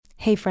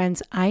Hey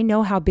friends, I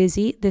know how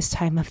busy this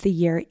time of the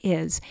year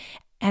is.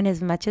 And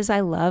as much as I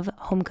love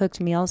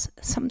home-cooked meals,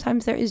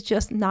 sometimes there is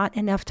just not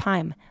enough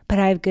time. But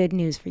I have good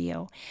news for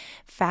you.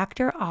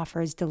 Factor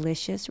offers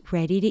delicious,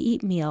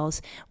 ready-to-eat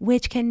meals,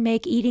 which can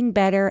make eating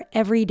better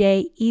every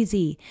day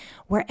easy.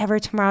 Wherever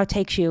tomorrow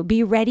takes you,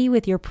 be ready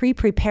with your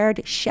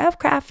pre-prepared,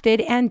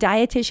 chef-crafted, and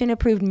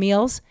dietitian-approved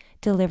meals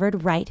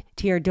delivered right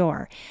to your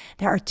door.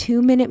 There are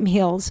 2-minute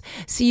meals,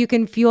 so you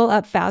can fuel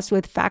up fast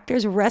with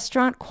Factor's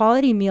restaurant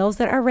quality meals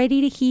that are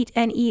ready to heat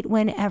and eat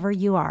whenever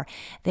you are.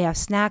 They have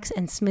snacks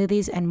and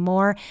smoothies and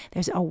more.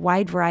 There's a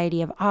wide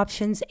variety of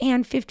options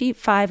and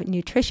 55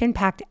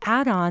 nutrition-packed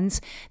add-ons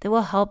that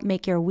will help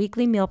make your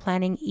weekly meal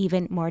planning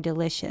even more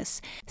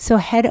delicious. So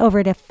head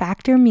over to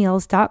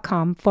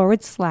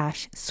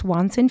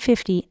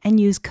factormeals.com/Swanson50 and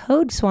use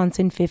code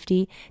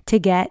Swanson50 to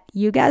get,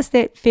 you guessed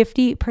it,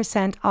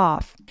 50%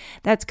 off.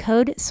 That's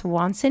code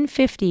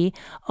Swanson50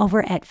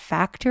 over at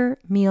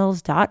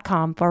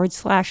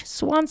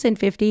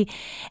factormeals.com/Swanson50,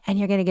 and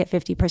you're going to get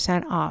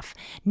 50% off.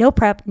 No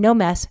prep, no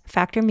mess.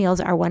 Factor meals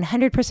are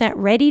 100%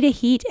 ready to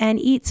heat and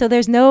eat, so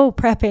there's no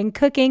prepping,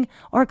 cooking,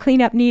 or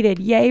cleanup needed.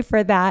 Yay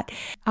for that.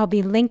 I'll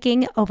be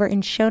linking over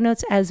in show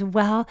notes as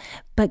well,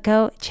 but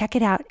go check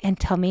it out and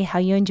tell me how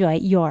you enjoy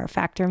your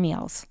Factor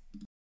meals.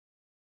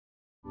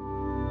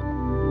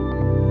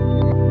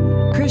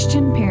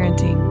 Christian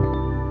parenting.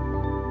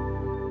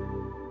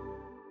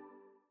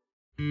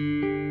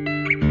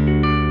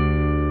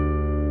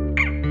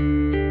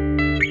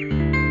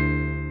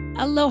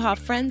 Aloha,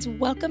 friends.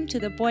 Welcome to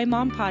the Boy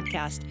Mom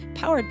Podcast,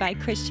 powered by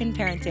Christian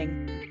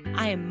Parenting.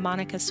 I am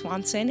Monica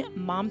Swanson,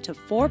 mom to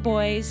 4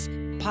 boys,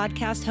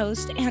 podcast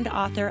host, and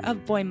author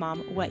of Boy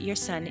Mom, What Your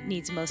Son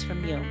Needs Most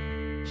From You.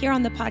 Here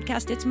on the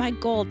podcast, it's my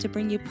goal to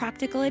bring you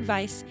practical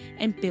advice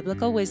and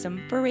biblical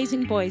wisdom for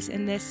raising boys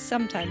in this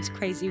sometimes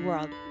crazy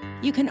world.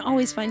 You can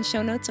always find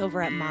show notes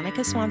over at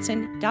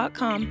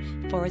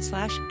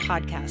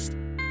monicaswanson.com/podcast.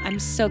 I'm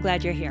so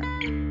glad you're here.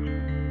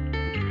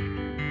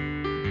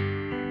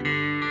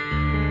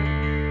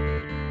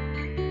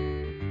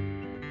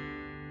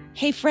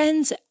 Hey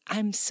friends,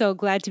 I'm so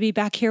glad to be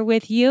back here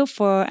with you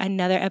for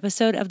another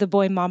episode of the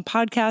Boy Mom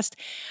Podcast.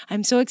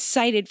 I'm so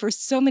excited for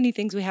so many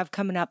things we have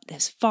coming up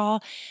this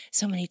fall,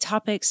 so many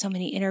topics, so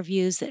many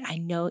interviews that I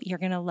know you're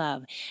going to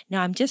love.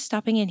 Now, I'm just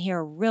stopping in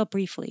here real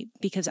briefly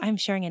because I'm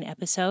sharing an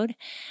episode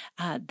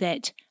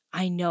that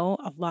I know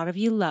a lot of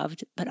you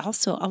loved, but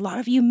also a lot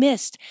of you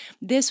missed.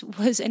 This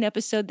was an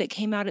episode that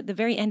came out at the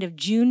very end of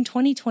June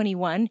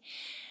 2021,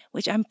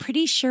 which I'm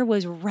pretty sure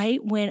was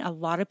right when a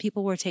lot of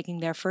people were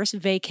taking their first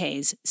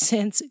vacays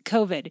since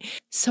COVID.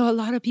 So a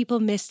lot of people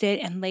missed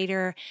it and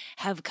later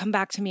have come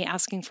back to me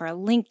asking for a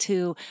link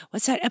to,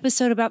 what's that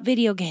episode about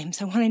video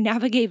games? I want to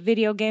navigate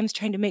video games,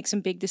 trying to make some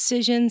big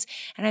decisions.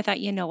 And I thought,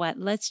 you know what,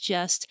 let's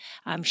just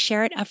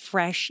share it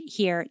afresh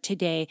here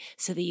today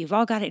so that you've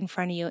all got it in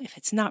front of you. If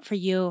it's not for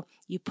you,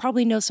 you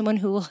probably know someone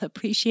who will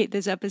appreciate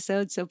this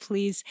episode. So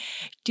please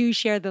do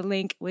share the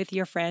link with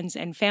your friends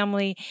and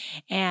family.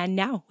 And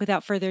now,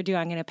 without further ado,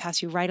 I'm going to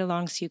pass you right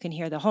along so you can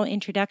hear the whole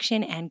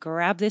introduction and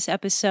grab this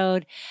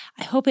episode.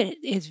 I hope it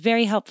is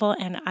very helpful,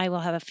 and I will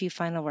have a few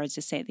final words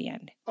to say at the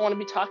end. I want to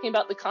be talking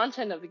about the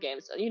content of the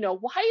games.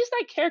 Why is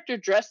that character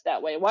dressed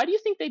that way? Why do you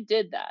think they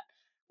did that?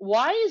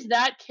 Why is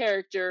that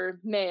character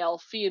male,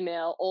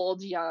 female,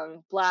 old,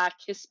 young, black,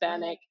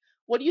 Hispanic?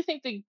 What do you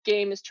think the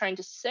game is trying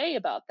to say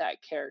about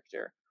that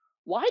character?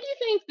 Why do you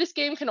think this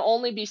game can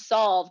only be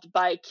solved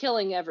by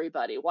killing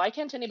everybody? Why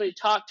can't anybody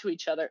talk to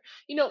each other?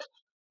 You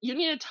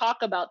need to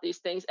talk about these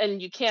things, and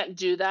you can't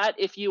do that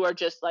if you are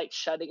just like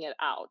shutting it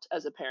out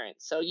as a parent.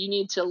 So you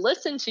need to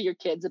listen to your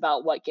kids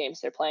about what games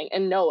they're playing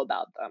and know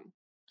about them.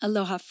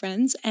 Aloha,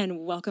 friends, and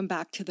welcome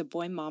back to the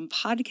Boy Mom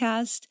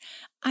Podcast.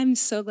 I'm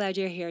so glad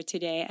you're here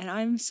today, and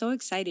I'm so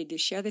excited to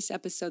share this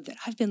episode that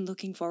I've been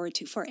looking forward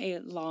to for a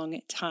long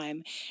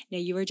time. Now,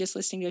 you were just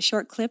listening to a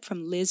short clip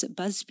from Liz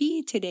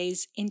Busby,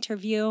 today's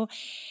interview,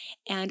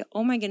 and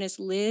oh my goodness,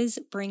 Liz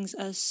brings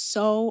us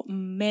so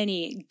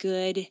many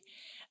good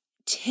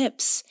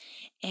tips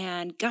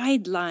and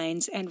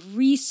guidelines and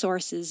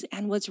resources,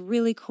 and what's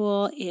really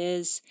cool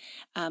is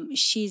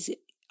she's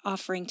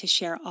offering to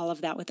share all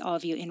of that with all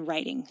of you in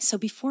writing. So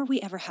before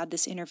we ever had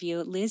this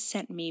interview, Liz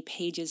sent me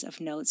pages of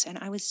notes, and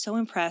I was so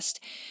impressed.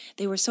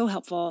 They were so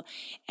helpful,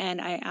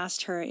 and I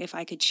asked her if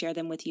I could share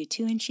them with you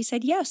too, and she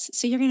said yes.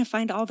 So you're going to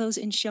find all those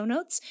in show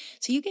notes,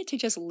 so you get to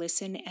just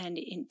listen and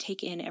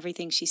take in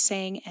everything she's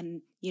saying,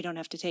 and you don't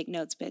have to take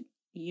notes, but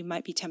you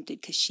might be tempted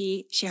because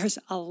she shares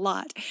a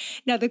lot.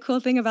 Now, the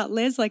cool thing about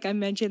Liz, like I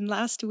mentioned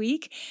last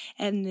week,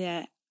 and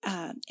the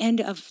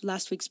end of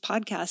last week's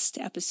podcast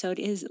episode,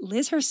 is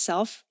Liz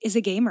herself is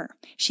a gamer.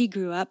 She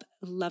grew up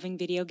loving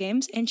video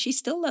games, and she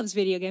still loves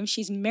video games.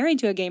 She's married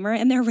to a gamer,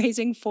 and they're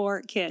raising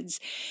 4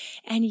 kids.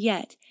 And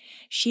yet,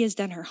 She has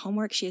done her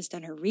homework. She has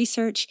done her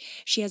research.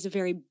 She has a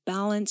very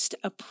balanced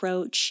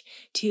approach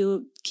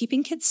to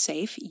keeping kids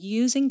safe,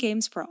 using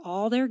games for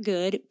all their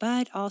good,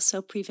 but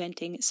also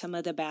preventing some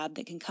of the bad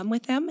that can come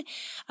with them.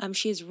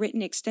 She has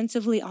written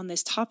extensively on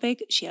this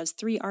topic. She has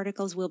 3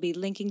 articles we'll be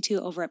linking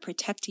to over at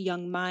Protect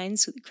Young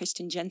Minds with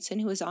Kristen Jensen,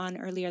 who was on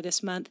earlier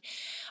this month.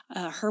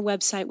 Her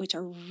website, which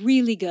are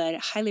really good. I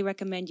highly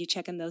recommend you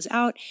checking those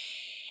out.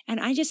 And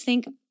I just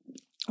think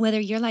whether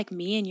you're like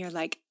me and you're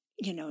like,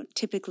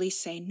 typically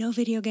say no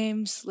video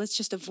games, let's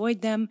just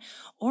avoid them.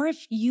 Or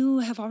if you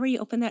have already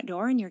opened that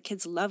door and your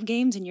kids love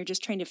games and you're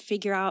just trying to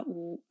figure out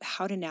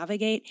how to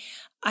navigate,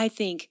 I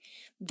think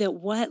that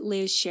what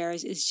Liz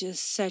shares is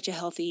just such a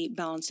healthy,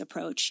 balanced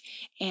approach.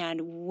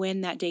 And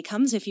when that day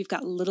comes, if you've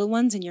got little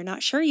ones and you're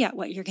not sure yet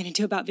what you're going to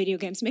do about video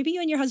games, maybe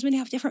you and your husband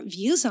have different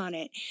views on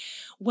it.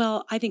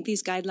 Well, I think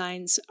these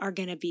guidelines are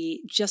going to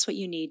be just what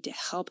you need to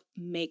help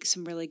make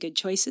some really good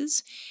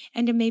choices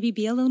and to maybe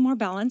be a little more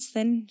balanced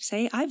than,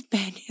 say, I've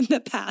been in the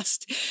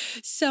past.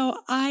 So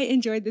I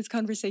enjoyed this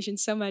conversation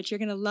so much. You're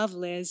going to love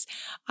Liz.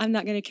 I'm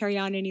not going to carry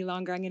on any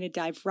longer. I'm going to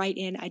dive right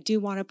in. I do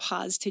want to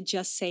pause to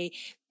just say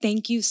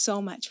thank you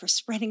so much for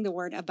spreading the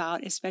word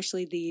about,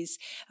 especially these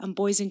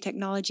Boys in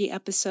Technology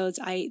episodes.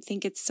 I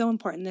think it's so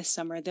important this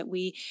summer that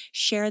we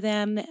share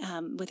them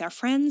with our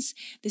friends.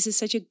 This is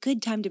such a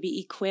good time to be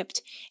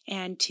equipped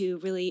and to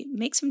really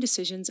make some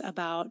decisions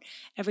about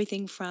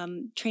everything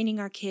from training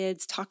our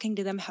kids, talking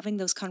to them, having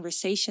those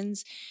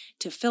conversations,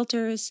 to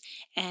filters,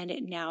 and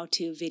now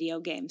to video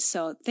games.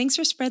 So thanks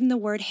for spreading the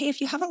word. Hey, if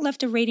you haven't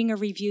left a rating or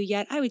review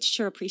yet, I would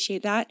sure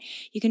appreciate that.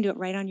 You can do it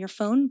right on your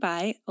phone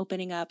by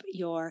opening up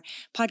your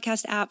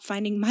podcast app,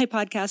 finding my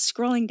podcast,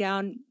 scrolling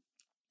down,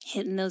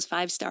 hitting those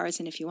 5 stars.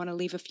 And if you want to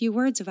leave a few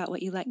words about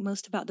what you like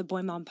most about the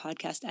Boy Mom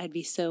podcast, I'd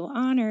be so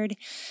honored.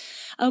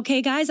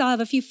 Okay, guys, I'll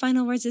have a few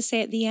final words to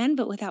say at the end,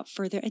 but without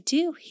further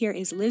ado, here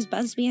is Liz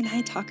Busby and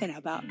I talking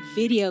about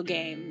video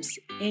games.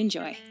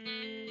 Enjoy.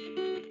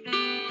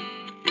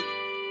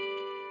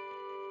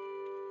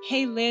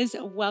 Hey, Liz,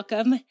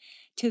 welcome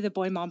to the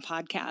Boy Mom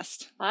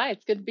podcast. Hi,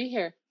 it's good to be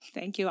here.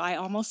 Thank you. I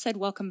almost said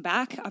welcome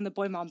back on the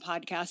Boy Mom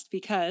podcast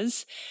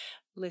because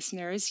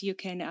listeners, you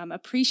can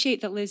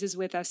appreciate that Liz is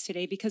with us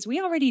today because we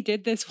already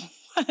did this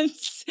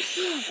once.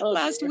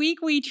 Last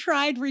week we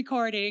tried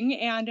recording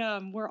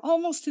and we're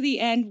almost to the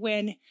end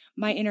when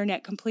my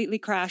internet completely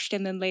crashed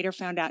and then later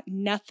found out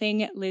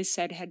nothing Liz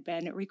said had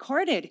been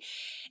recorded.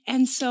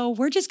 And so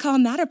we're just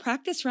calling that a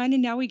practice run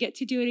and now we get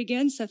to do it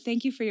again. So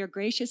thank you for your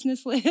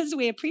graciousness, Liz.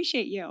 We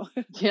appreciate you.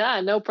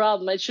 Yeah, no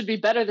problem. It should be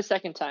better the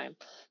second time.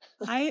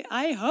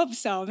 I hope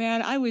so,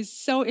 man. I was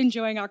so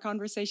enjoying our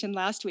conversation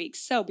last week.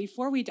 So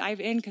before we dive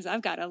in, because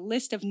I've got a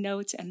list of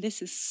notes, and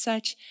this is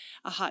such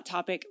a hot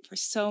topic for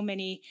so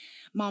many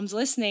moms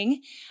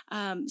listening.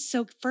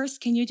 So first,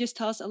 can you just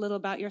tell us a little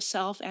about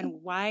yourself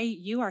and why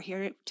you are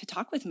here to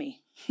talk with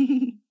me?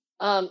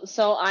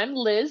 So I'm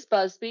Liz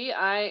Busby.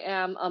 I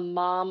am a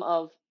mom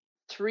of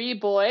 3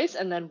 boys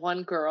and then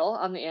 1 girl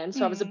on the end.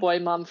 So I was a boy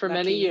mom for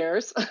many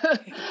years.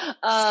 Still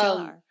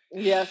are.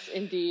 Yes,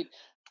 indeed.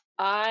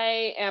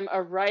 I am a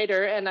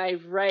writer and I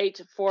write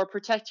for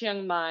Protect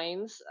Young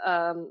Minds,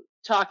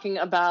 talking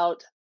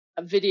about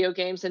video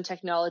games and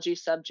technology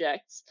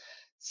subjects.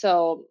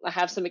 So I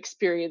have some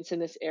experience in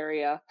this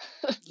area.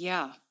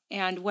 Yeah.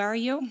 And where are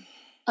you?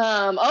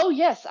 Oh,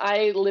 yes,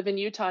 I live in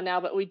Utah now,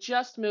 but we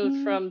just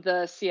moved from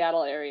the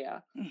Seattle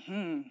area.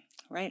 Mm-hmm.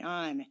 Right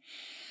on.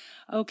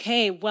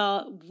 Okay,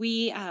 well,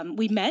 we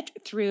met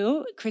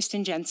through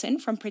Kristen Jensen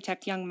from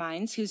Protect Young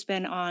Minds, who's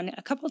been on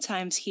a couple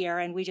times here,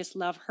 and we just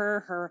love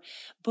her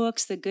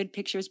books, the Good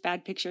Pictures,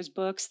 Bad Pictures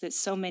books that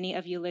so many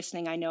of you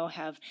listening, I know,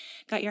 have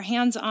got your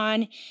hands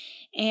on.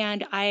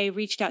 And I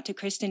reached out to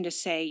Kristen to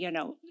say,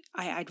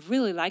 I'd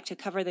really like to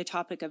cover the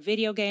topic of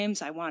video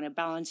games. I want a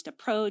balanced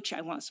approach.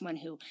 I want someone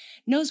who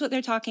knows what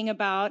they're talking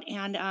about.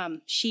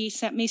 And she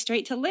sent me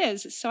straight to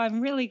Liz, so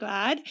I'm really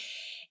glad.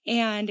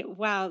 And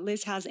wow,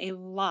 Liz has a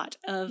lot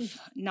of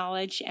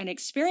knowledge and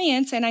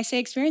experience. And I say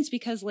experience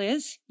because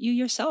Liz, you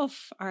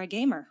yourself are a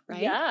gamer,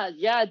 right?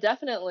 Yeah,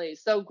 definitely.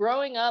 So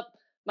growing up,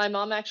 my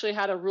mom actually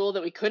had a rule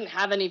that we couldn't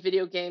have any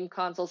video game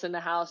consoles in the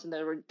house,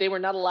 and they were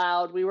not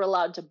allowed. We were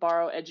allowed to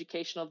borrow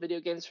educational video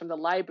games from the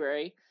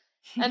library.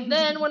 And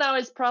then when I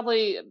was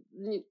probably a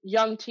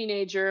young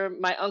teenager,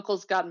 my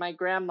uncles got my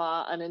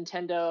grandma a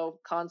Nintendo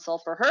console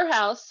for her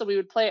house. So we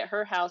would play at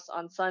her house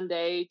on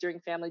Sunday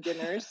during family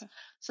dinners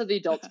so the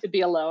adults could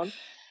be alone.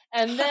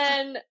 And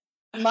then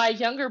my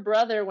younger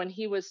brother, when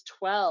he was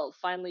 12,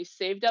 finally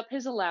saved up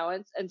his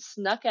allowance and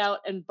snuck out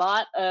and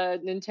bought a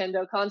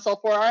Nintendo console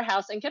for our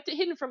house and kept it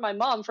hidden from my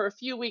mom for a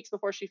few weeks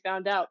before she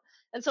found out.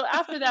 And so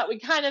after that, we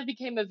kind of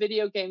became a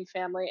video game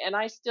family. And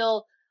I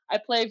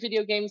play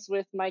video games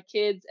with my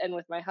kids and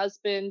with my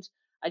husband.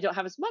 I don't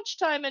have as much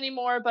time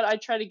anymore, but I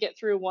try to get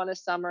through one a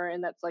summer,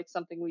 and that's like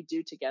something we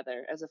do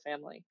together as a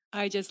family.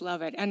 I just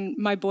love it. And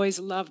my boys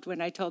loved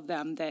when I told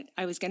them that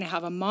I was going to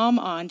have a mom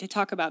on to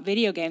talk about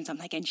video games. I'm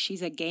like, and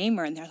she's a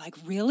gamer. And they're like,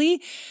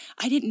 really?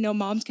 I didn't know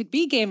moms could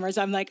be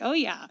gamers. I'm like, oh,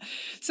 yeah.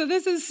 So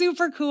this is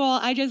super cool.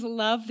 I just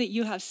love that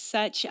you have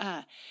such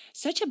a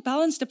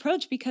balanced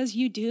approach because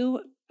you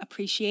do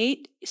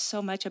appreciate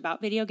so much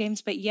about video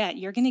games, but yet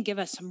you're going to give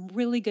us some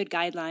really good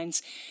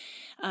guidelines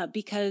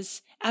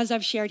because as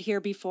I've shared here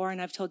before,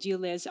 and I've told you,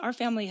 Liz, our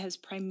family has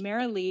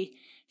primarily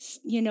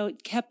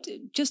kept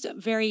just a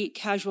very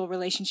casual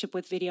relationship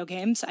with video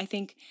games. I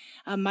think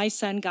my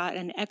son got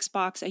an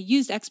Xbox, a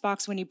used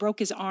Xbox, when he broke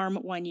his arm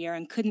one year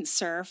and couldn't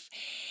surf.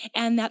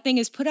 And that thing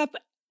is put up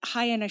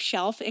high on a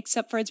shelf,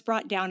 except for it's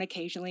brought down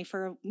occasionally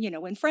for,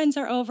 when friends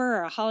are over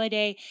or a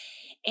holiday.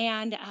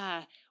 And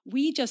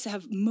we just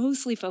have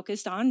mostly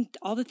focused on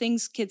all the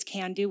things kids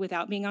can do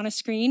without being on a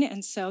screen.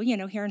 And so,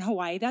 here in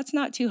Hawaii, that's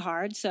not too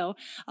hard. So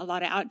a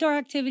lot of outdoor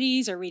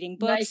activities or reading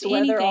books, Nice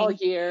weather all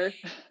anything. year.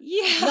 Not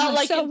Yeah,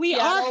 like so in we are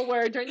Seattle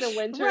where during the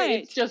winter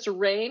right. it's just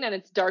rain and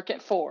it's dark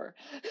at 4.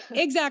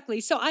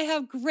 Exactly. So I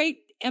have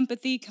great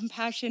empathy,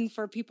 compassion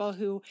for people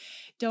who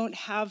don't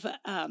have,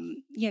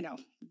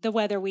 the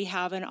weather we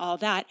have and all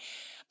that.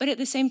 But at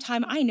the same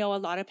time, I know a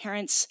lot of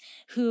parents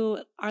who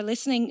are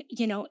listening,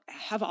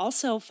 have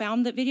also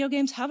found that video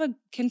games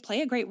can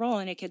play a great role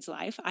in a kid's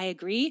life. I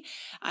agree.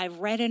 I've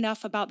read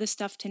enough about this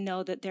stuff to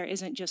know that there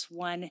isn't just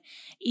one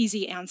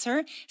easy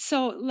answer.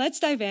 So let's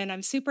dive in.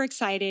 I'm super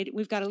excited.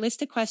 We've got a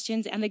list of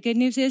questions, and the good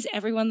news is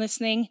everyone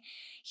listening,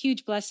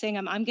 huge blessing.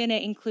 I'm going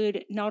to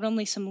include not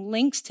only some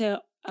links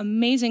to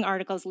amazing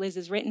articles Liz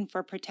has written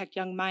for Protect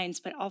Young Minds,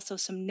 but also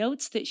some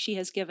notes that she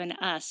has given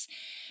us.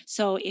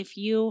 So if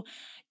you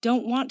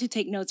don't want to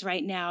take notes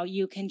right now,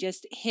 you can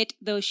just hit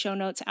those show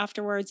notes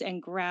afterwards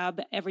and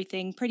grab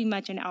everything, pretty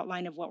much an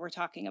outline of what we're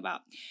talking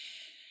about.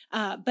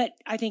 But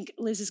I think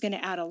Liz is going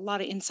to add a lot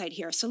of insight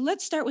here. So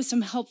let's start with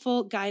some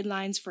helpful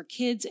guidelines for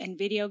kids and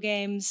video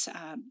games.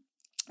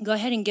 Go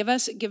ahead and give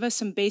us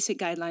some basic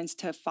guidelines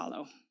to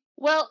follow.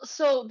 Well,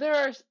 so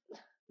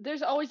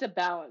there's always a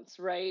balance,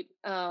 right?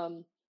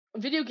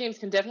 Video games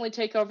can definitely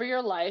take over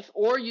your life,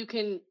 or you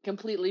can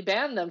completely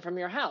ban them from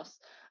your house.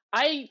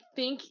 I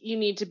think you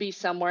need to be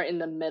somewhere in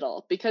the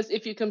middle, because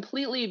if you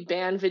completely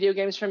ban video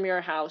games from your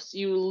house,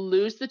 you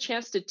lose the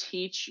chance to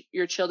teach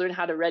your children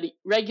how to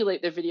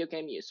regulate their video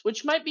game use,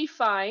 which might be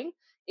fine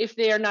if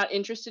they are not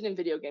interested in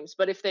video games.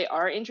 But if they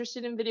are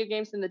interested in video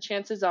games, then the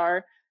chances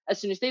are, as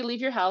soon as they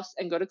leave your house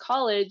and go to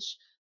college,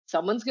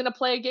 someone's going to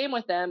play a game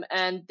with them,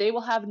 and they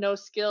will have no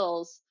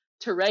skills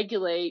to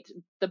regulate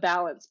the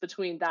balance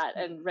between that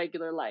and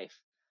regular life.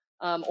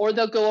 Or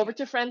they'll go over Yep.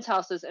 to friends'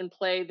 houses and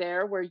play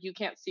there where you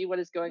can't see what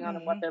is going on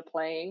and what Mm-hmm. they're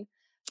playing.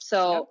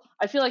 So Yep.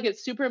 I feel like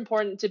it's super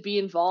important to be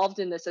involved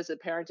in this as a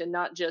parent and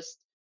not just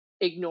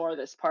ignore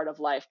this part of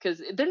life,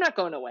 because they're not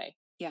going away.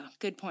 Yeah.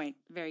 Good point.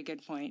 Very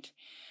good point.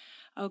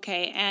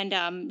 Okay, and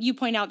you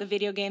point out the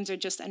video games are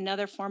just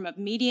another form of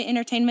media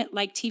entertainment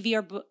like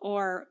TV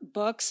or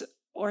books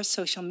or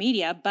social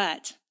media,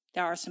 but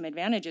there are some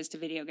advantages to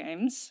video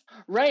games.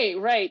 Right,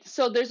 right.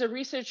 So there's a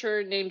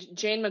researcher named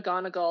Jane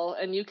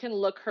McGonigal, and you can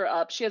look her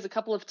up. She has a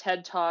couple of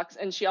TED Talks,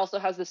 and she also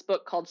has this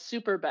book called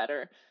Super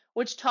Better,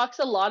 which talks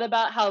a lot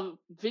about how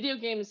video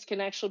games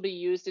can actually be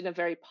used in a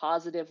very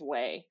positive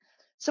way.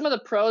 Some of the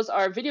pros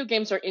are video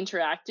games are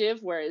interactive,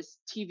 whereas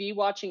TV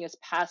watching is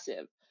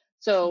passive.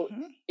 So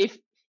Hmm. if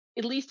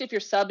at least if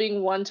you're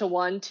subbing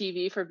one-to-one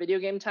TV for video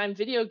game time,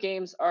 video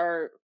games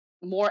are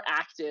more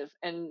active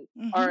and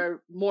Hmm.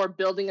 are more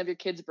building of your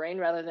kid's brain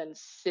rather than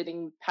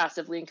sitting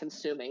passively and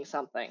consuming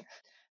something.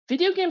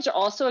 Video games are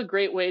also a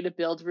great way to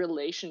build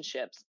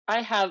relationships.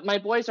 My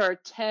boys are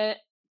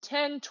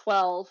 10,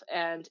 12,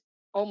 and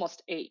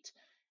almost 8.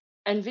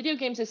 And video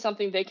games is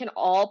something they can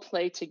all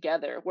play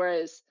together.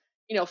 Whereas,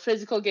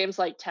 physical games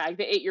like tag,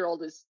 the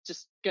 8-year-old is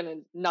just going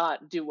to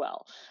not do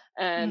well.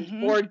 And Hmm.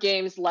 board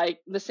games,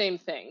 like the same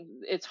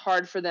thing. It's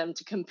hard for them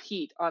to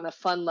compete on a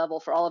fun level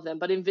for all of them.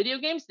 But in video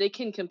games, they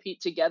can compete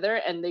together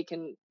and they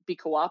can be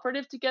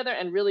cooperative together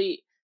and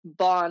really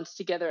bond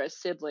together as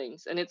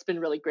siblings. And it's been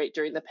really great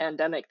during the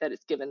pandemic that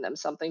it's given them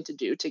something to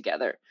do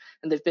together.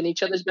 And they've been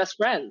each other's best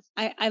friends.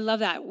 I love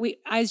that.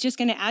 I was just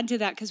going to add to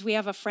that because we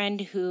have a friend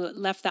who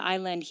left the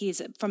island.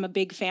 He's from a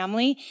big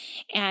family,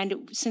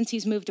 and since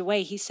he's moved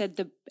away, he said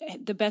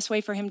the best way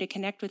for him to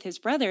connect with his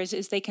brothers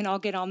is they can all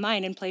get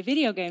online and play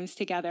video games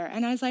together.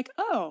 And I was like,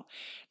 oh,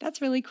 that's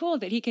really cool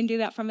that he can do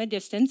that from a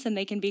distance, and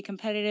they can be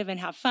competitive and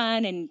have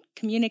fun and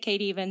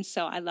communicate even.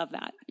 So I love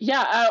that.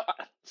 Yeah,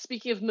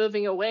 speaking of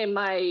moving away,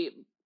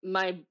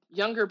 my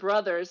younger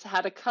brothers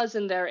had a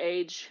cousin their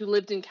age who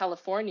lived in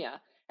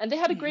California, and they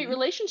had a great Hmm.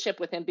 relationship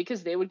with him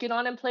because they would get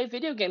on and play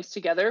video games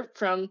together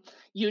from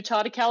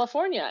Utah to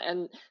California,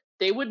 and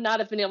they would not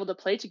have been able to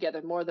play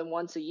together more than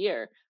once a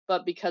year,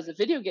 but because of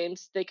video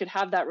games, they could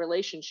have that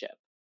relationship.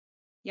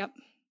 Yep.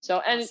 So,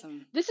 and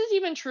Awesome. this is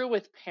even true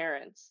with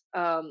parents.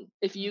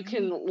 If you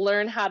can Mm.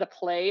 learn how to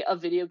play a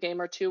video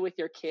game or two with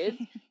your kids,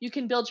 you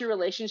can build your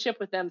relationship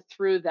with them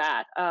through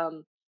that.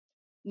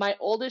 My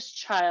oldest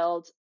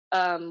child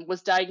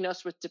was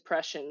diagnosed with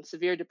depression,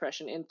 severe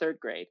depression, in third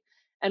grade.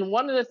 And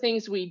one of the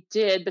things we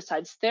did,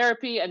 besides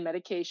therapy and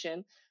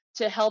medication,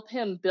 to help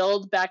him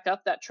build back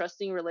up that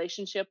trusting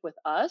relationship with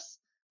us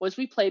was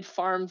we played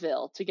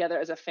Farmville together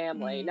as a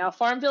family. Now, Mm.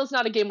 Farmville is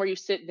not a game where you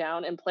sit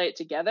down and play it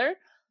together,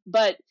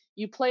 but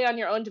you play on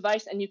your own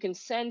device and you can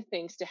send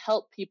things to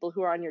help people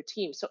who are on your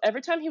team. So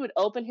every time he would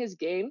open his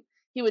game,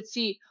 he would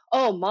see,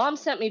 oh, mom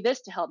sent me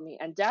this to help me,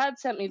 and dad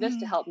sent me this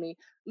to Mm. help me.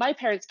 My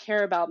parents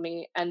care about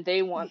me and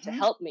they want to Hmm.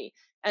 help me.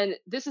 And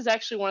this is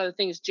actually one of the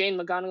things Jane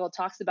McGonigal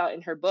talks about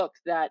in her book,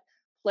 that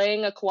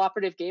playing a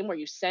cooperative game where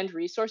you send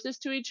resources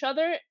to each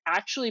other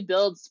actually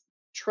builds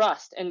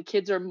trust, and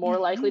kids are more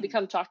likely to Hmm.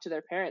 come talk to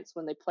their parents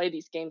when they play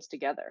these games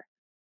together.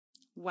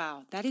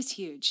 Wow, that is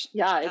huge.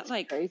 Yeah, That it's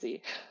like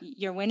crazy.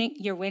 you're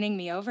winning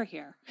me over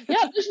here.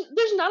 Yeah,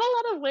 there's not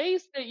a lot of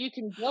ways that you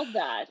can build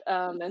that,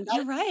 and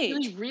You're that's a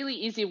really, right. really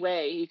easy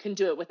way you can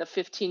do it with a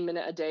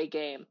 15-minute a day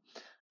game.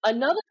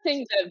 Another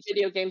thing that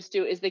video games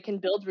do is they can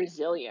build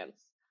resilience.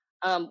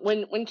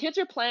 When kids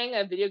are playing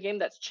a video game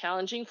that's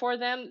challenging for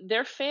them,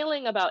 they're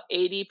failing about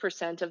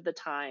 80% of the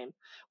time,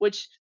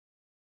 which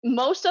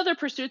most other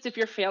pursuits, if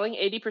you're failing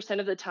 80%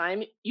 of the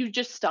time, you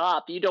just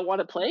stop. You don't want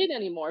to play it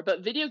anymore.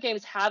 But video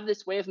games have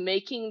this way of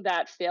making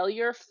that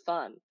failure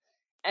fun.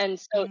 And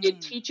so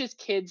it Mm. teaches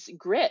kids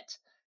grit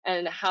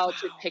and how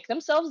to Wow. pick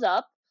themselves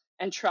up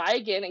and try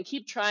again and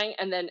keep trying,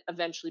 and then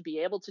eventually be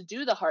able to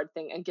do the hard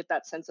thing and get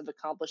that sense of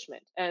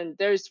accomplishment. And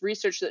there's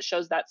research that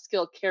shows that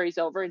skill carries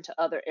over into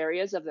other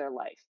areas of their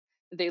life.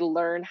 They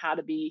learn how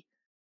to be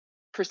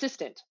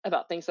persistent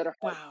about things that are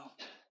hard. Wow.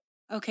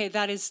 Okay,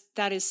 that is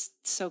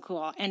so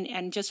cool.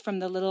 And just from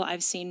the little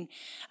I've seen,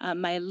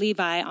 my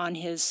Levi on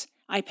his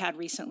iPad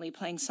recently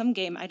playing some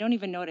game. I don't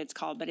even know what it's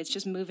called, but it's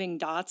just moving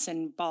dots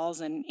and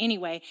balls. And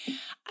anyway,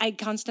 I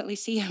constantly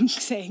see him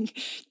saying,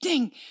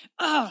 "Ding!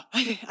 Oh,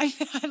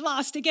 I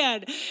lost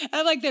again."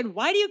 I'm like, then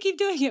why do you keep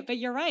doing it? But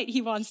you're right.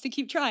 He wants to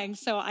keep trying,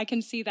 so I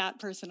can see that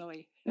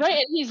personally. Right,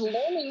 and he's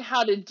learning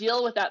how to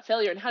deal with that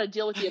failure and how to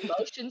deal with the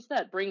emotions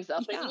that brings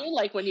up in Yeah, you.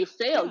 Like when you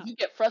fail, yeah. you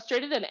get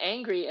frustrated and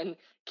angry, and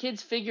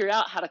kids figure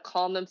out how to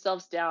calm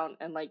themselves down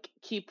and like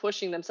keep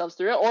pushing themselves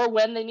through it, or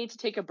when they need to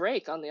take a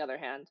break, on the other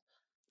hand.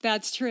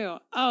 That's true.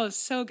 Oh,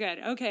 so good.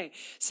 Okay.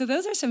 So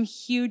those are some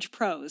huge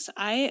pros.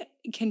 I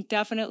can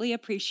definitely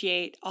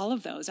appreciate all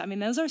of those. I mean,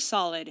 those are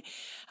solid.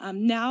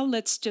 Now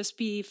let's just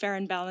be fair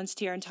and balanced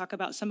here and talk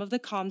about some of the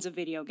cons of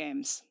video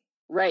games.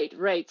 Right,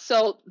 right.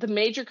 So the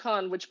major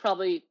con, which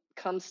probably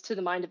comes to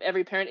the mind of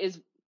every parent,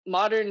 is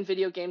modern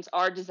video games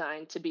are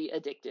designed to be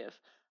addictive.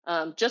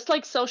 Just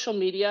like social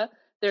media,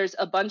 there's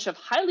a bunch of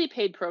highly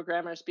paid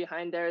programmers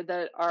behind there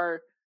that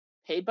are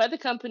paid by the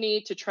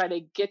company to try to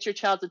get your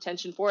child's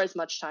attention for as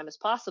much time as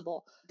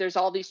possible. There's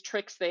all these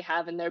tricks they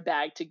have in their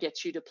bag to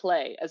get you to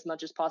play as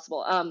much as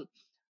possible.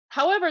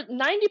 However,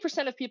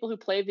 90% of people who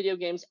play video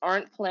games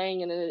aren't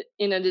playing in an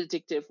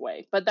addictive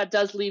way, but that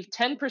does leave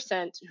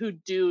 10% who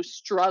do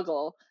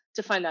struggle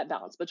to find that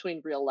balance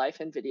between real life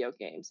and video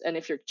games. And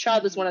if your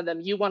child is one Hmm. of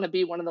them, you want to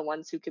be one of the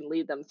ones who can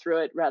lead them through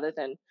it rather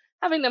than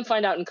having them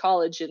find out in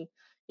college and,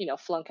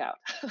 flunk out.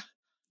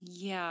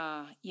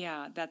 Yeah,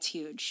 yeah, that's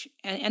huge.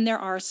 And there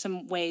are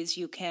some ways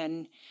you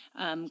can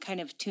kind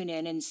of tune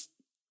in and,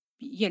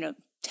 you know,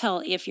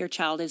 tell if your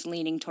child is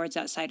leaning towards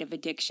that side of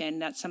addiction.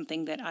 That's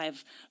something that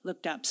I've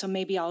looked up. So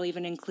maybe I'll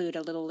even include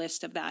a little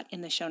list of that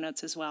in the show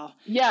notes as well.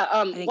 Yeah,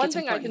 I think one it's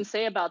thing I can important.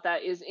 say about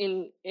that is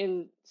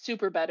in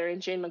Super Better, in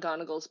Jane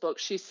McGonigal's book,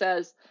 she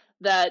says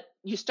that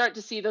you start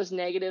to see those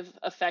negative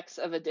effects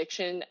of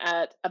addiction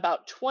at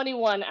about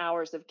 21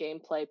 hours of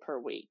gameplay per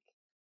week,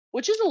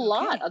 which is a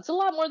lot. Okay. It's a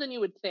lot more than you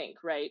would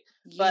think, right?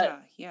 But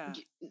Yeah, yeah.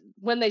 g-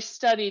 when they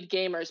studied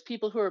gamers,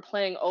 people who were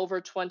playing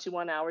over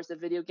 21 hours of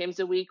video games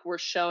a week were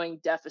showing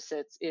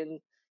deficits in,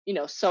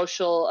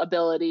 social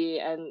ability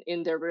and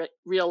in their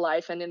real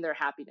life and in their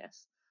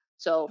happiness.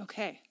 So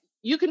Okay.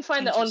 you can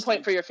find the own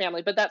point Interesting. for your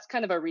family, but that's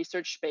kind of a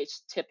research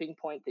based tipping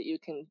point that you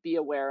can be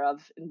aware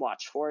of and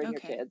watch for in your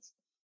Okay. kids.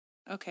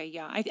 Okay,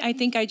 yeah. I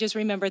think I just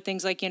remember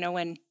things like,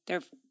 when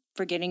they're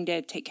forgetting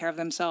to take care of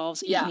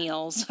themselves, eat Yeah.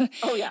 meals,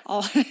 Oh, yeah.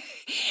 all,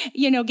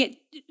 get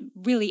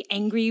really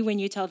angry when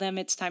you tell them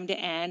it's time to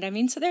end. I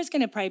mean, so there's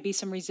going to probably be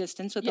some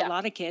resistance with a Yeah.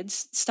 lot of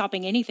kids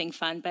stopping anything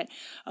fun. But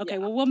okay, Yeah.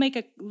 well, we'll make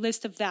a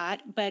list of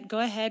that. But go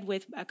ahead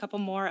with a couple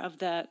more of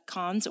the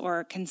cons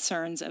or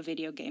concerns of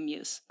video game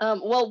use.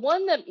 Well,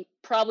 one that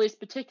probably is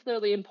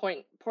particularly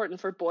important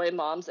for boy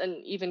moms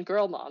and even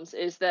girl moms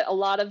is that a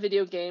lot of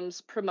video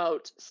games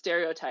promote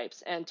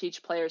stereotypes and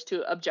teach players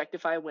to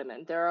objectify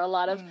women. There are a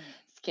lot of Mm,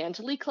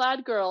 scantily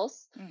clad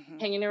girls hmm.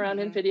 hanging around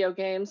in Hmm. video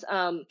games.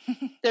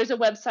 There's a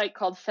website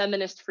called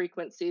Feminist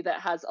Frequency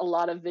that has a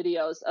lot of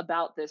videos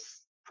about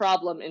this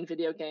problem in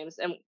video games,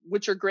 and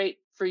which are great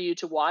for you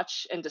to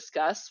watch and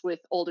discuss with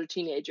older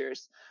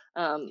teenagers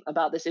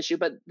about this issue.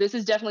 But this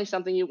is definitely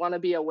something you want to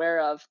be aware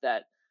of,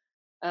 that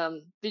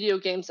Video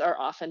games are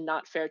often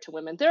not fair to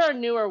women. There are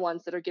newer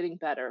ones that are getting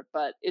better,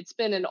 but it's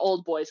been an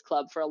old boys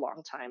club for a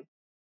long time.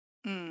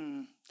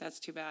 That's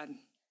too bad.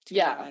 Too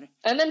Yeah. bad.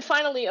 And then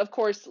finally, of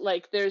course,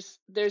 like there's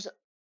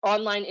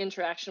online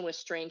interaction with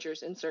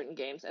strangers in certain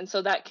games. And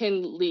so that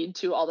can lead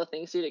to all the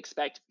things you'd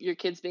expect. Your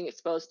kids being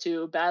exposed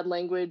to bad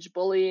language,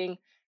 bullying,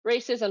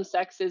 racism,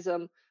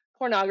 sexism,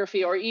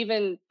 pornography, or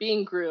even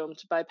being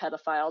groomed by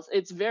pedophiles.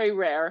 It's very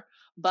rare,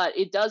 but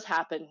it does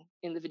happen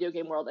in the video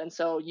game world. And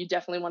so you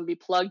definitely want to be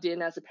plugged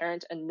in as a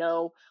parent and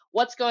know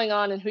what's going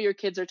on and who your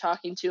kids are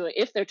talking to,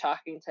 if they're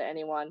talking to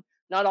anyone.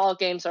 Not all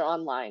games are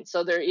online,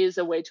 so there is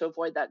a way to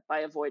avoid that by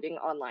avoiding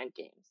online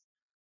games.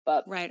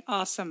 But Right.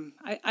 Awesome.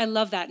 I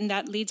love that. And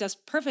that leads us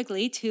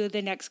perfectly to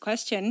the next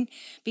question,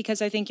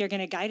 because I think you're going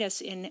to guide us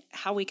in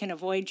how we can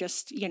avoid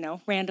just,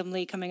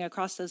 randomly coming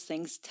across those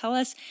things. Tell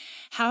us,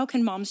 how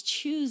can moms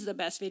choose the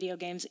best video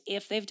games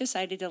if they've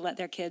decided to let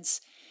their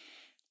kids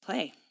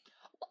play?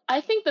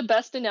 I think the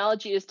best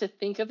analogy is to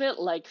think of it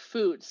like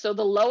food. So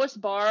the lowest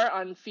bar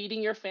on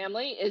feeding your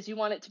family is you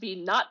want it to be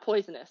not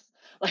poisonous.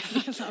 I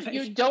Like love it.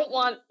 you don't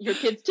want your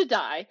kids to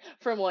die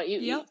from what you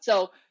Yep. eat.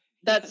 So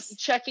that's Yes.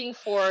 checking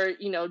for,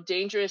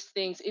 dangerous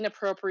things,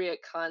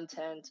 inappropriate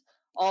content,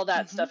 all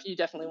that Hmm. stuff you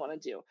definitely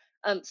want to do.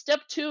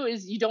 Step two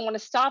is you don't want to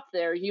stop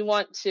there. You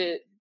want to,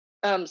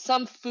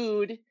 some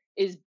food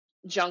is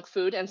junk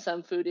food and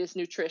some food is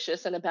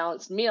nutritious and a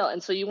balanced meal.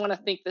 And so you want to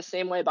think the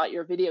same way about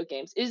your video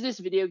games. Is this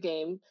video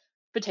game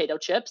potato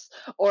chips,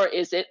 or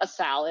is it a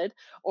salad,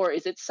 or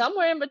is it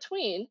somewhere in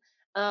between?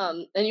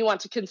 And you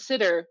want to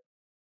consider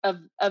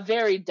a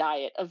varied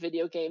diet of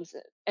video games,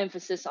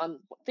 emphasis on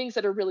things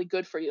that are really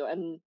good for you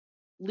and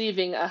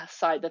leaving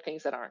aside the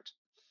things that aren't.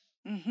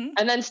 Hmm.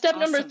 And then step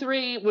number Awesome.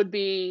 three would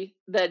be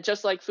that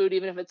just like food,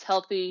 even if it's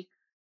healthy,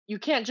 you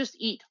can't just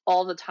eat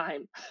all the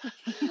time.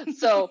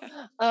 So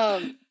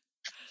um,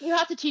 you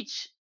have to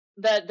teach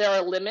that there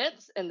are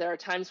limits and there are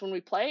times when we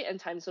play and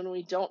times when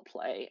we don't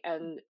play,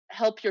 and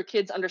help your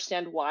kids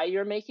understand why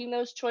you're making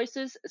those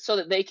choices so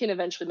that they can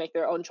eventually make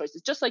their own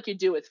choices, just like you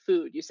do with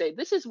food. You say,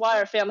 this is why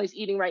our family's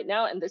eating right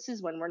now and this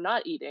is when we're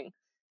not eating,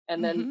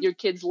 and then Hmm. your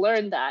kids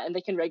learn that and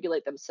they can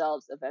regulate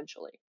themselves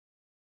eventually.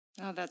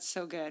 Oh, that's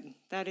so good.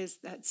 That's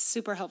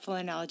super helpful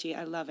analogy.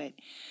 I love it.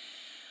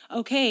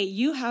 Okay,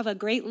 you have a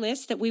great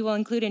list that we will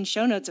include in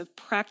show notes of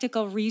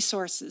practical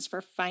resources for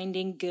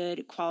finding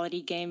good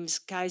quality games.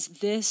 Guys,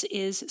 this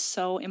is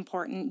so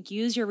important.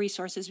 Use your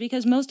resources,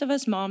 because most of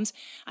us moms,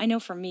 I know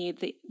for me,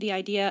 the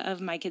idea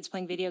of my kids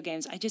playing video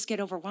games, I just get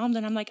overwhelmed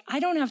and I'm like, I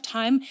don't have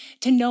time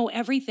to know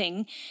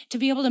everything to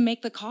be able to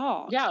make the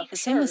call. Yeah, for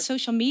Same with sure.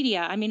 social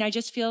media. I mean, I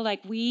just feel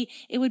like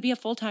it would be a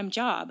full-time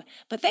job.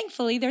 But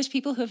thankfully, there's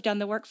people who have done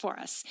the work for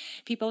us.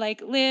 People like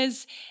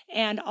Liz,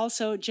 and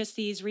also just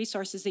these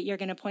resources that you're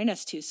going to point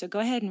us to. So go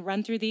ahead and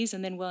run through these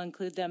and then we'll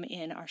include them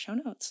in our show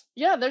notes.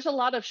 Yeah, there's a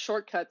lot of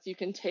shortcuts you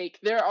can take.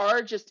 There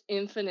are just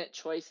infinite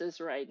choices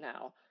right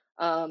now.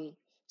 Um,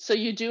 so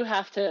you do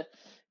have to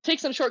take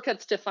some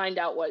shortcuts to find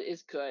out what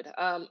is good.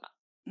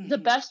 The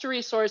Hmm. best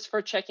resource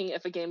for checking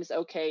if a game is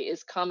okay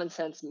is Common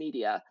Sense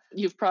Media.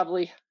 You've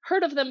probably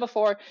heard of them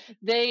before.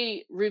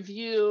 They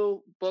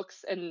review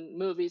books and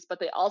movies, but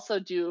they also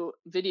do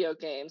video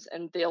games,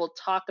 and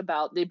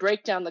they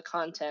break down the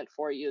content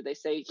for you. They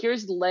say,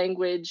 here's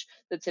language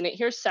that's in it,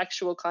 here's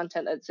sexual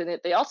content that's in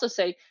it. They also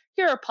say,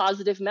 here are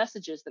positive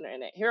messages that are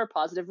in it, here are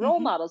positive role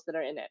Hmm. models that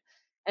are in it.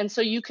 And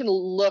so you can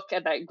look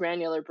at that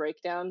granular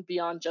breakdown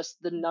beyond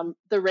just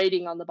the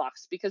rating on the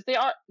box, because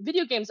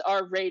video games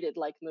are rated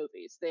like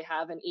movies. They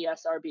have an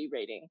ESRB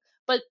rating,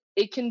 but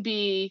it can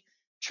be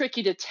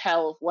tricky to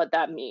tell what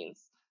that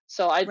means.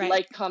 So I Right.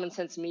 like Common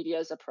Sense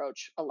Media's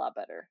approach a lot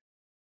better.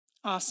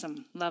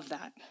 Awesome. Love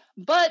that.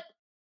 But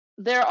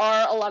there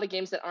are a lot of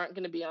games that aren't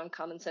going to be on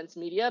Common Sense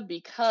Media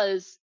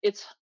because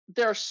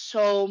there are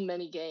so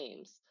many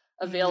games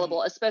Mm.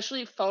 available,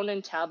 especially phone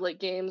and tablet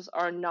games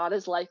are not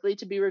as likely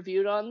to be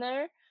reviewed on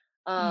there.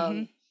 Hmm.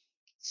 Um,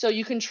 so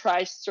you can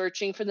try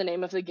searching for the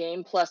name of the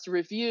game plus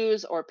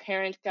reviews or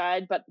parent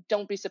guide, but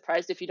don't be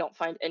surprised if you don't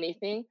find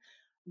anything.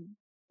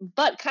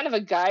 But kind of a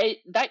guide,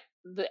 that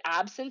the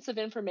absence of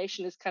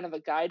information is kind of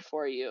a guide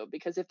for you,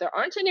 because if there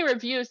aren't any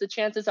reviews, the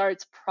chances are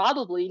it's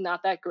probably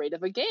not that great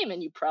of a game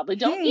and you probably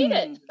don't need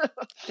Hmm. it.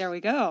 There we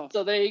go.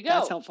 So there you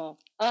That's go. helpful.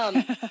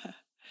 Um,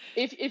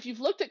 if you've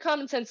looked at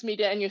Common Sense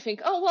Media and you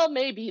think, oh well,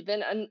 maybe,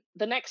 then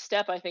the next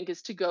step I think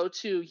is to go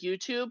to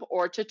YouTube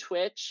or to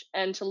Twitch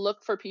and to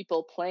look for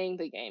people playing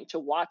the game, to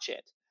watch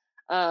it.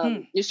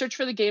 Hmm. You search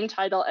for the game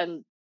title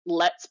and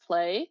Let's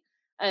Play,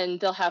 and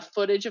they'll have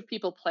footage of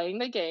people playing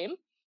the game,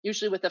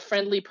 usually with a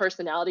friendly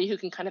personality who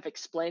can kind of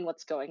explain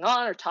what's going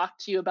on or talk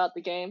to you about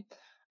the game.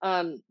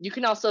 You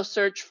can also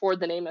search for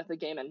the name of the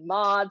game and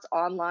mods,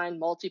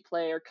 online,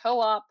 multiplayer,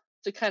 co-op,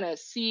 to kind of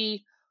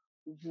see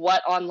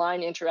what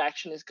online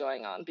interaction is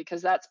going on,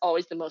 because that's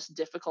always the most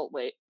difficult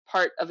way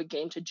part of a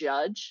game to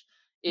judge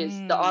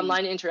is the Mm.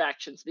 online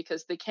interactions,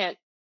 because they can't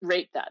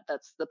rate that.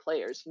 That's the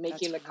players That's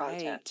making the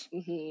content.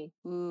 right.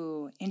 Hmm.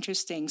 Ooh,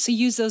 interesting. So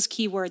use those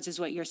keywords is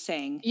what you're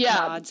saying.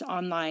 Yeah, Mods,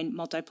 online,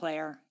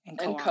 multiplayer, and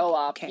and co-op.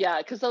 co-op. Okay. Yeah,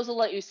 because those will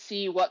let you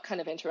see what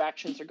kind of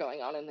interactions are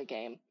going on in the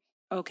game.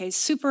 Okay,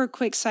 super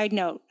quick side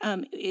note.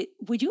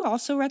 Would you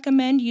also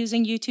recommend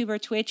using YouTube or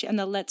Twitch and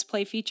the Let's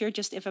Play feature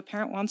just if a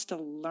parent wants to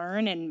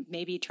learn and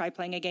maybe try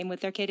playing a game with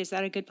their kid? Is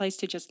that a good place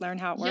to just learn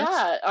how it works?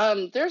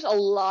 Yeah, there's a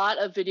lot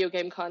of video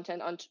game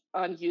content on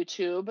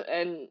YouTube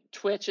and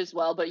Twitch as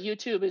well, but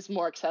YouTube is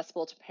more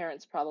accessible to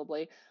parents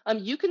probably.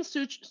 You can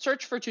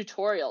search for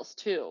tutorials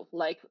too.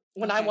 Like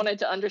when I Okay. wanted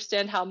to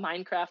understand how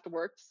Minecraft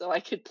works, so I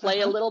could play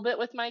a Uh-huh. little bit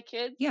with my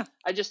kids, Yeah.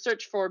 I just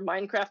search for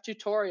Minecraft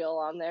tutorial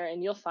on there,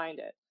 and you'll find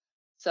it.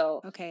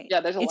 So Okay.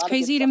 yeah, there's a It's lot of good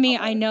crazy to stuff me.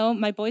 out I there. know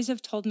my boys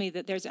have told me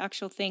that there's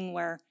actual thing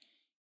where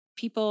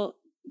people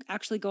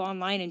actually go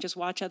online and just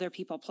watch other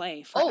people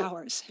play for Oh,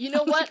 hours. you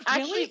know I'm what? like,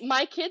 Actually, really?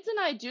 my kids and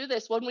I do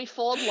this. When we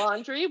fold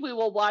laundry, we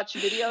will watch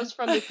videos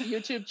from this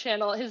YouTube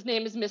channel. His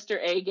name is Mr.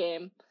 A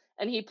Game,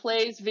 and he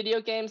plays video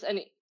games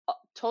and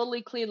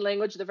totally clean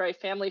language. They're very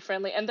family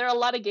friendly. And there are a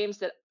lot of games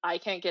that I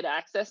can't get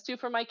access to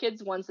for my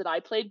kids, ones that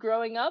I played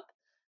growing up.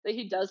 That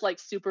he does like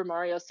Super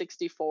Mario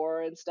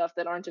 64 and stuff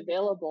that aren't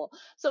available.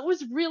 So it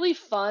was really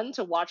fun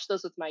to watch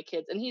those with my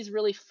kids. And he's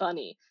really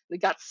funny. They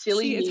got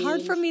silly See, it's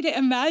hard for memes. me to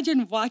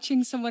imagine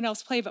watching someone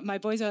else play, but my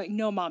boys are like,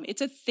 no, mom, it's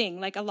a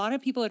thing. Like a lot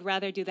of people would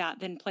rather do that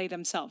than play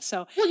themselves.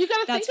 So Well, you got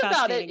to that's think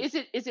about it.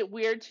 fascinating. Is it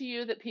weird to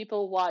you that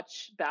people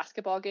watch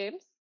basketball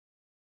games?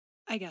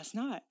 I guess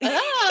not.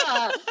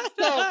 Ah,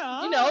 so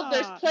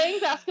there's Ah, playing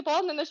basketball,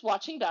 and then there's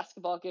watching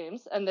basketball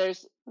games, and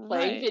there's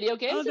playing right. video Oh,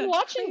 games and that's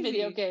watching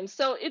video crazy. games.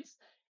 So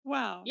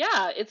Wow.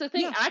 it's a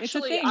thing. Yeah, it's a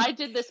Actually, thing. I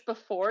did this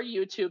before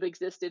YouTube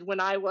existed. When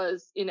I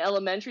was in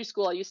elementary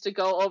school, I used to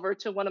go over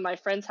to one of my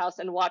friend's house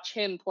and watch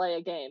him play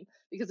a game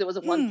because it was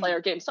a one Hmm. player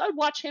game. So I'd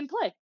watch him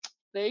play.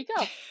 There you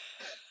go.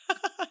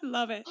 I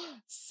love it.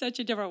 Such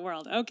a different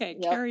world. Okay,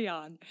 Yep. carry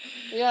on.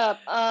 Yeah.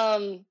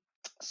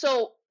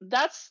 So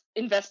that's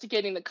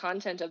investigating the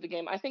content of the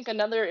game. I think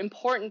another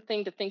important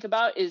thing to think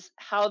about is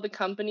how the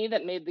company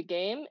that made the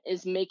game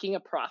is making a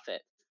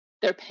profit.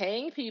 They're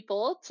paying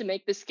people to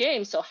make this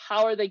game. So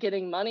how are they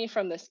getting money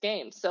from this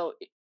game? So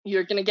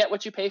you're going to get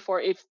what you pay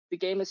for. If the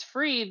game is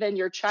free, then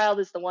your child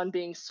is the one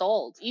being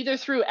sold, either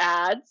through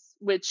ads,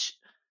 which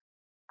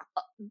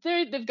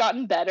they've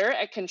gotten better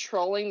at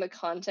controlling the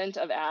content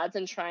of ads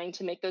and trying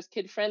to make those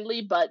kid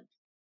friendly, but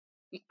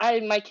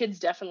my kids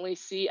definitely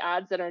see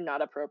ads that are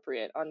not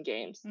appropriate on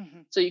games.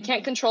 Hmm. So you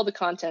can't Hmm. control the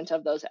content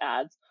of those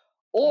ads.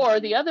 Or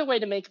Hmm. the other way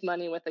to make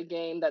money with a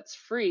game that's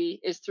free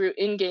is through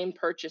in-game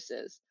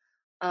purchases.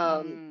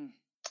 Um, Mm.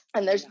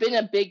 and Oh, there's yeah. been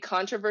a big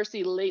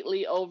controversy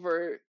lately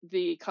over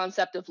the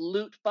concept of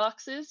loot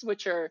boxes,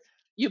 which are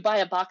you buy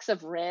a box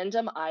of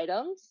random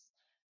items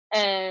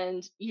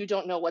and you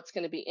don't know what's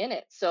going to be in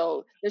it.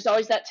 So there's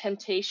always that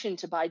temptation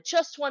to buy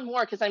just one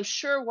more because I'm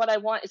sure what I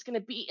want is going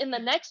to be in the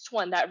next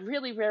one, that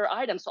really rare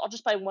item. So I'll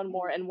just buy one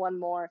more Mm. and one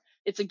more.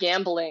 It's a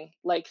gambling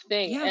like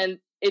thing. Yeah. And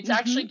it's Hmm.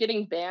 actually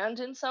getting banned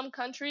in some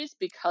countries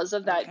because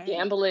of that Okay.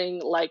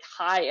 gambling like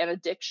high and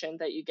addiction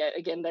that you get.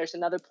 Again, there's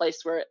another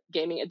place where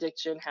gaming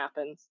addiction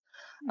happens.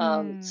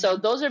 So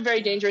Mm. those are very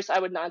Yeah. dangerous. I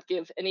would not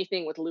give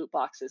anything with loot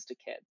boxes to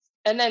kids.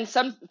 And then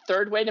some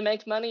third way to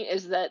make money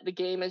is that the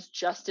game is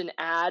just an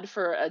ad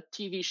for a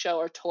TV show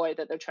or toy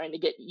that they're trying to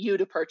get you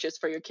to purchase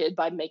for your kid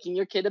by making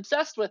your kid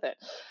obsessed with it.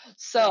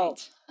 So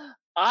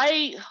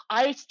Right.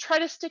 I try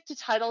to stick to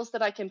titles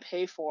that I can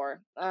pay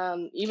for,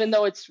 even Okay.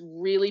 though it's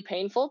really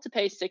painful to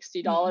pay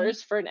sixty Hmm.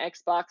 dollars for an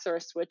Xbox or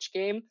a Switch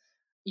game.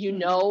 You Hmm.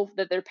 know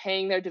that they're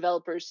paying their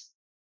developers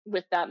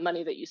with that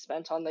money that you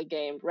spent on the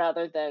game,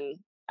 rather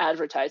than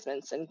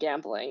advertisements and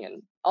gambling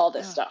and all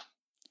this Oh, stuff.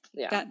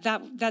 Yeah.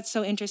 that's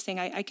so interesting.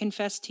 I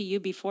confessed to you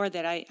before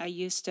that I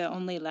used to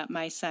only let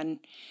my son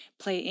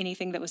play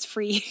anything that was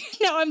free.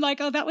 Now I'm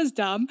like, oh, that was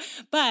dumb.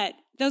 But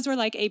those were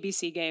like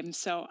ABC games,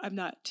 so I'm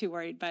not too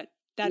worried. But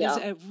that is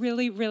Yeah. a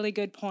really, really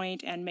good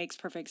point and makes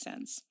perfect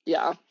sense.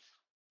 Yeah.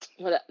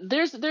 But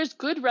there's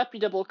good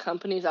reputable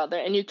companies out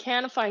there, and you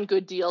can find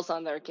good deals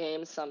on their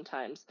games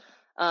sometimes.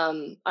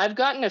 I've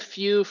gotten a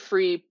few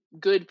free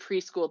good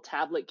preschool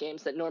tablet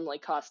games that normally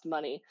cost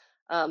money.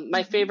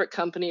 My Hmm. favorite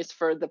companies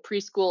for the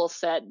preschool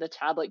set, the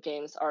tablet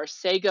games, are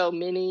Sego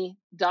Mini,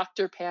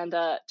 Dr.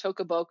 Panda,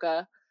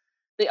 Tokaboka.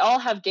 They all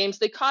have games.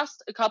 They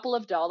cost a couple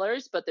of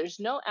dollars, but there's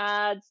no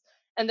ads,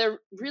 and they're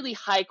really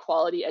high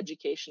quality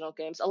educational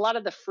games. A lot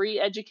of the free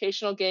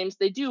educational games,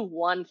 they do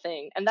one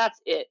thing, and that's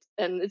it.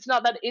 And it's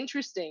not that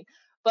interesting.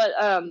 But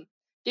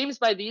games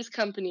by these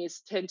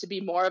companies tend to be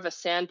more of a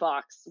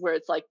sandbox where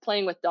it's like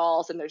playing with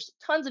dolls, and there's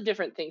tons of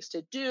different things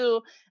to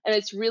do, and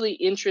it's really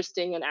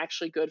interesting and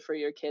actually good for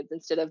your kids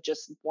instead of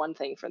just one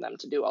thing for them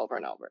to do over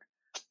and over.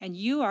 And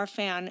you are a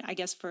fan, I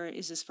guess,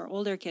 is this for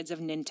older kids of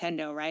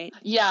Nintendo, right?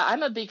 Yeah,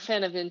 I'm a big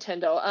fan of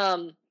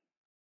Nintendo.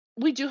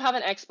 We do have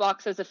an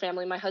Xbox as a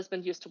family. My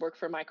husband used to work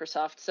for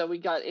Microsoft, so we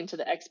got into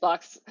the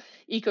Xbox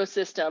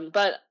ecosystem.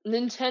 But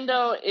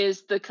Nintendo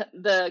is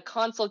the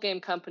console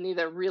game company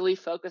that really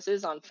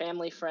focuses on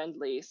family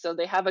friendly. So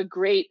they have a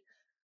great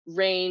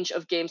range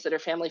of games that are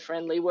family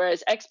friendly,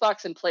 whereas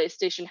Xbox and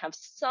PlayStation have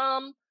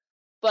some,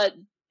 but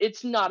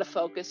it's not a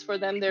focus for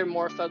them. They're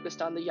more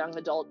focused on the young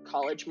adult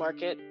college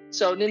market.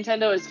 So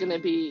Nintendo is going to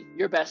be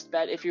your best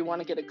bet if you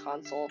want to get a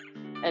console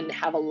and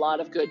have a lot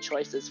of good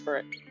choices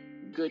for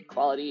good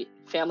quality,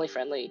 family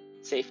friendly,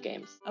 safe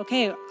games.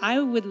 Okay, I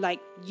would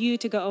like you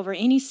to go over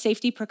any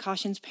safety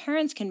precautions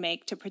parents can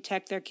make to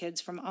protect their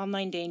kids from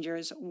online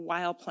dangers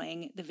while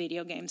playing the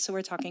video games. So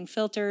we're talking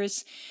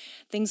filters,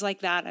 things like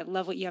that. I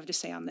love what you have to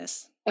say on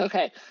this.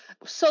 Okay,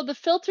 so the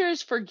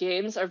filters for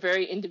games are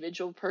very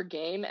individual per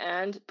game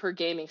and per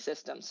gaming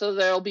system. So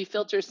there'll be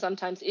filters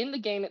sometimes in the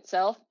game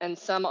itself and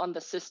some on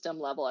the system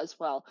level as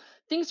well.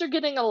 Things are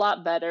getting a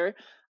lot better.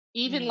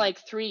 Even Mm, like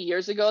 3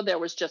 years ago, there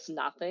was just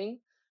nothing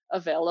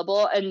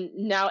available. And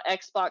now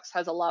Xbox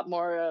has a lot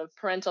more of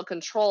parental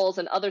controls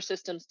and other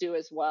systems do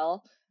as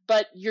well.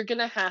 But you're going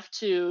to have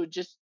to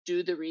just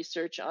do the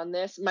research on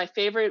this. My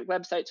favorite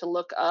website to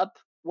look up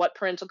what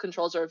parental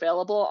controls are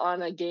available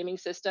on a gaming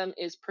system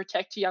is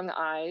Protect Young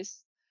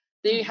Eyes.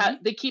 mm-hmm.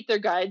 They keep their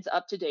guides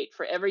up to date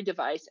for every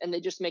device, and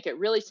they just make it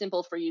really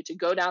simple for you to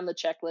go down the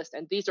checklist,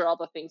 and these are all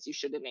the things you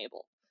should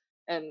enable,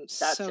 and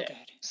that's So it. good.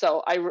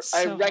 So I So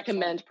helpful.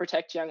 recommend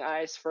Protect Young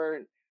Eyes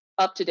for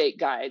up to date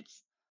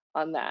guides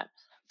on that.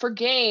 For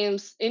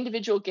games,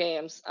 individual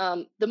games,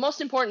 the most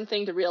important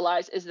thing to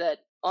realize is that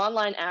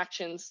online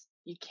actions,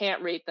 you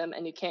can't rate them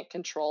and you can't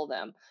control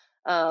them.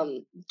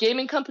 Mm,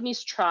 Gaming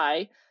companies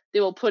try, they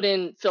will put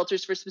in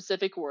filters for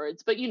specific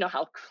words, but you know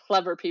how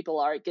clever people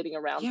are at getting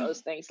around yeah,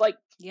 those things. Like,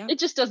 yeah. it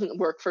just doesn't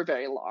work for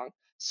very long.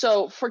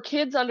 So for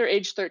kids under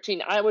age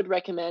 13, I would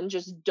recommend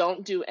just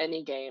don't do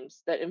any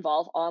games that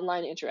involve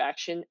online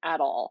interaction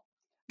at all.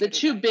 The Good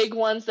two advice. big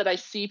ones that I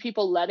see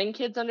people letting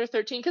kids under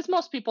 13, because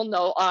most people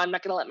know, oh, I'm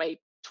not going to let my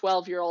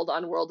 12-year-old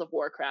on World of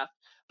Warcraft,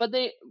 but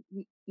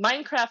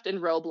Minecraft and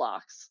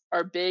Roblox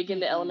are big in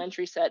the Mm-hmm.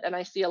 elementary set, and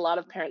I see a lot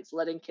of parents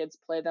letting kids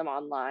play them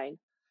online.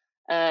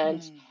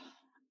 And Mm.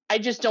 I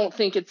just don't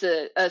think it's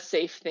a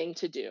safe thing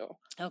to do.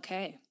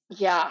 Okay.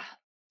 Yeah.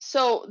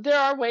 So there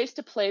are ways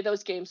to play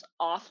those games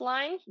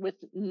offline with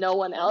no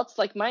one else.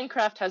 Like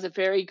Minecraft has a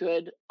very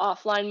good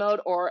offline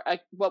mode, or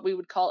what we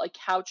would call a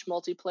couch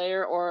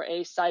multiplayer, or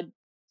a side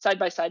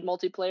by side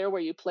multiplayer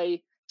where you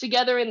play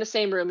together in the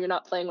same room. You're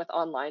not playing with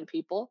online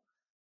people.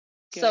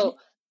 Good. So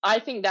I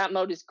think that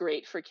mode is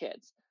great for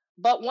kids.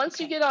 But once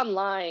you Okay. get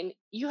online,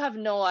 you have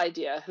no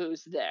idea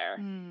who's there.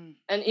 Mm.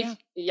 And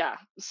Yeah.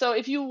 so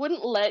if you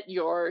wouldn't let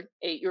your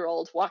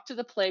 8-year-old walk to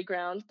the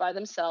playground by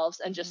themselves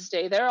and Mm-hmm. just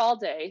stay there all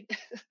day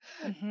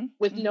Mm-hmm.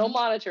 with no Mm-hmm.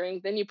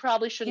 monitoring, then you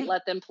probably shouldn't Yeah.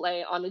 let them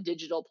play on a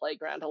digital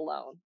playground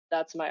alone.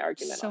 That's my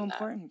argument So on that.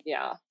 important.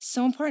 Yeah.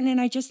 So important. And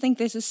I just think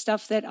this is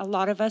stuff that a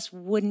lot of us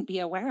wouldn't be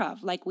aware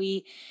of. Like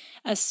we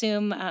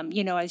assume,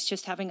 as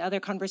just having other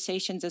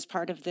conversations as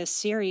part of this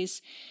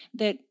series,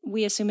 that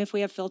we assume if we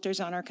have filters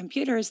on our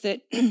computers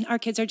that our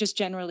kids are just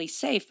generally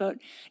safe, but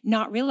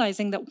not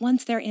realizing that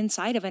once they're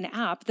inside of an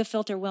app, the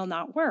filter will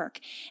not work.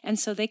 And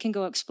so they can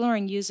go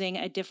exploring using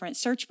a different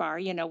search bar,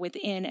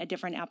 within a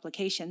different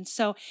application.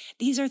 So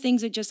these are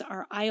things that just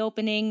are eye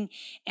opening.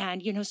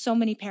 And, so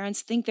many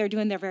parents think they're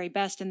doing their very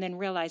best and then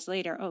realize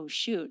later, oh,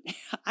 shoot,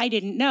 I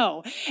didn't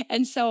know.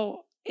 And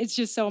so it's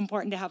just so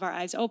important to have our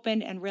eyes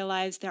open and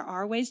realize there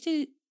are ways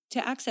to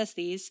access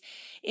these.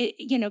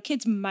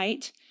 Kids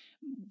might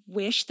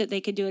wish that they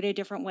could do it a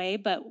different way,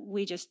 but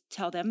we just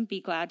tell them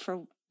be glad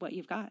for what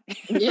you've got.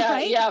 Yeah,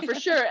 Right? yeah, for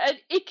sure. And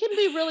it can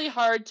be really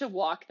hard to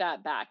walk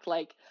that back.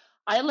 Like,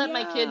 I let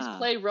my kids Yeah.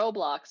 play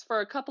Roblox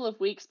for a couple of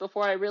weeks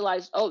before I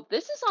realized, oh,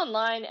 this is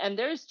online and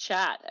there's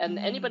chat and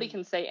anybody Mm.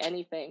 can say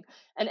anything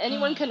and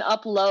anyone can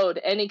upload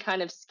any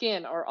kind of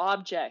skin or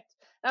object.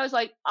 And I was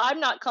like, I'm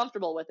not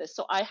comfortable with this.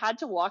 So I had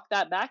to walk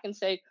that back and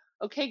say,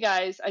 okay,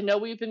 guys, I know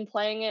we've been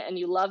playing it and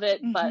you love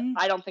it, but Mm-hmm.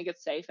 I don't think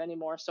it's safe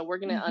anymore. So we're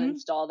going to Mm-hmm.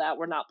 uninstall that.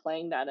 We're not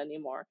playing that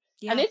anymore.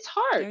 And Yeah. it's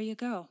hard. There you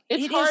go.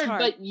 It's It is hard, hard,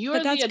 but but you're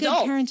the that's good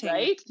adults, parenting.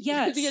 right?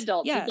 You're the Yes.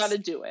 adults. You've got to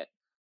Yes. do it.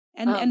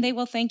 And they Um,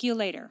 will thank you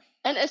later.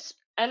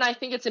 and I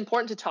think it's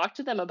important to talk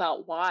to them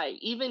about why.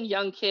 Even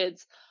young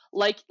kids,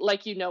 like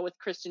with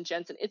Kristen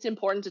Jensen, it's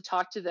important to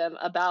talk to them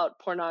about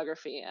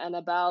pornography and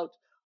about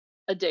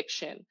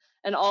addiction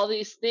and all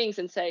these things,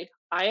 and say,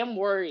 I am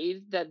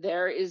worried that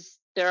there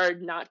are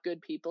not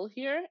good people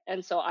here,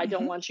 and so I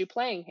don't Mm-hmm. want you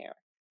playing here,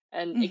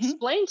 and Mm-hmm.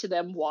 explain to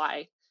them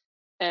why.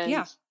 And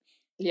Yeah.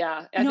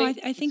 yeah, I No, think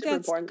I it's think super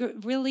that's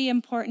important. really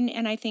important.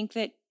 And I think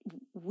that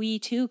we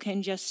too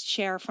can just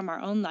share from our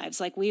own lives.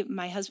 Like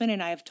my husband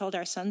and I have told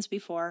our sons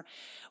before,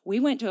 we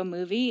went to a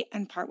movie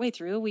and partway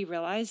through we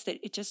realized that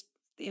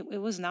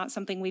it was not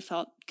something we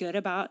felt good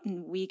about,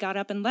 and we got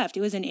up and left.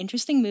 It was an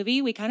interesting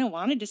movie. We kind of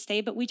wanted to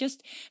stay, but we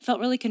just felt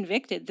really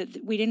convicted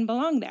that we didn't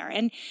belong there.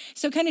 And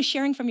so kind of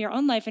sharing from your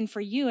own life, and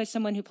for you as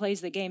someone who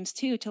plays the games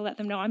too, to let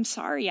them know, I'm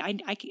sorry,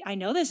 I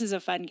know this is a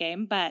fun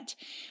game, but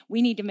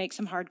we need to make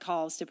some hard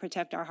calls to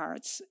protect our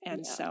hearts.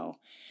 And so,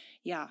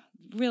 yeah,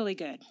 really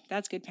good.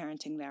 That's good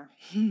parenting there.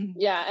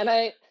 Yeah,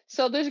 and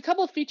so there's a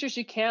couple of features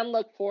you can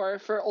look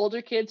for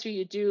older kids who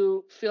you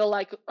do feel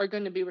like are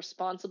going to be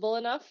responsible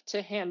enough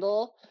to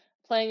handle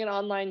playing an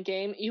online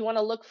game. You want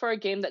to look for a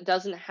game that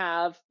doesn't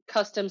have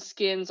custom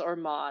skins or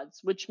mods,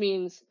 which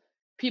means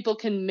people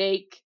can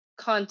make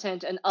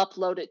content and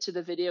upload it to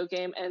the video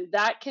game, and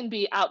that can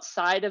be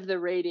outside of the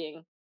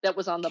rating that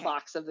was on the Okay,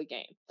 box of the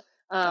game.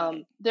 got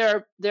it.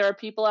 There are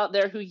people out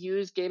there who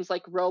use games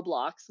like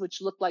Roblox,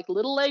 which look like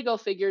little Lego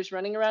figures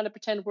running around a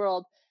pretend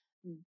world.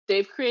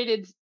 They've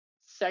created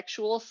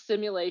sexual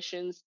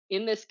simulations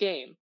in this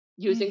game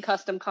using Mm,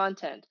 custom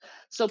content.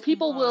 So come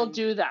people will on.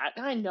 do that.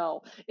 I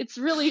know. It's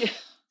really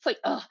it's like,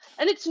 ugh.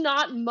 And it's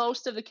not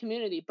most of the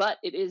community, but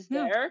it is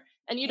No, there.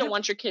 And you don't yep,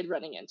 want your kid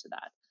running into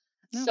that.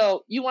 no.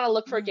 So you want to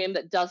look for a Mm. game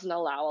that doesn't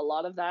allow a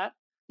lot of that.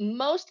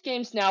 Most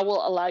games now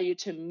will allow you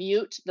to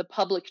mute the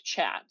public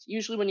chat.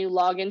 Usually, when you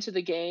log into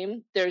the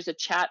game, there's a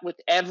chat with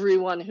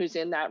everyone who's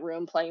in that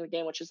room playing the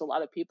game, which is a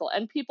lot of people.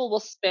 And people will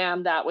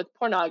spam that with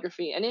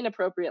pornography and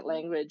inappropriate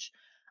language.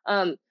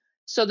 Um,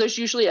 so there's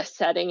usually a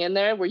setting in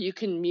there where you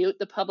can mute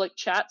the public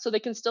chat so they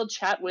can still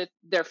chat with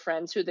their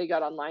friends who they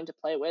got online to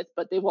play with,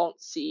 but they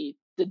won't see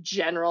the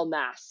general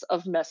mass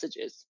of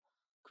messages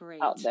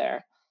out Great.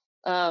 there.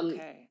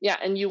 Okay. Yeah,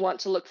 and you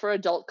want to look for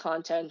adult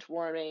content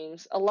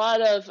warnings. A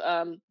lot of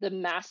the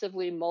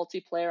massively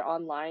multiplayer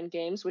online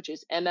games, which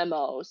is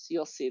MMOs,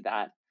 you'll see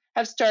that,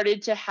 have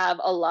started to have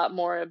a lot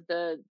more of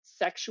the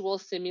sexual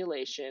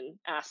simulation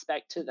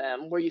aspect to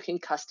them, where you can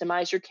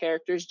customize your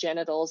character's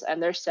genitals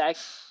and their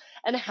sex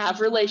and have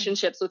Come on.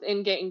 relationships with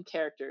in game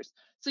characters.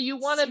 So you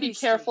want to be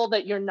Seriously. careful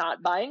that you're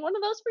not buying one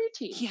of those for your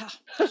teen. Yeah.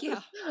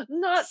 Yeah.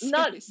 Not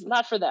Seriously.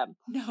 for them.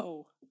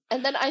 No.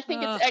 And then I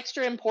think it's Uh,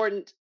 extra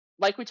important,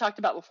 like we talked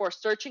about before,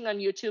 searching on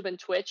YouTube and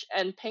Twitch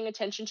and paying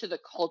attention to the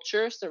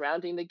culture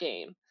surrounding the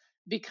game,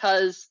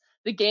 because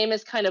the game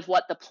is kind of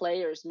what the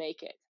players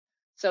make it.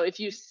 So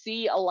if you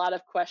see a lot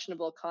of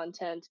questionable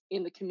content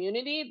in the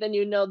community, then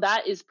you know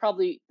that is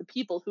probably the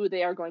people who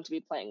they are going to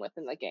be playing with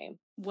in the game.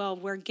 well,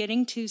 we're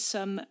getting to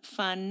some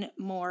fun,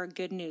 more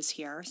good news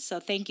here. So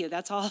thank you.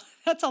 That's all.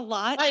 That's a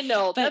lot, I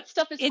know but that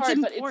stuff is it's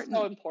hard, but it's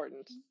so important.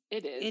 important.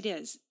 It It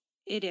is. is.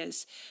 It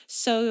is.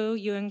 So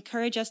you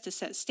encourage us to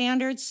set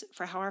standards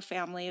for how our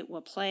family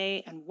will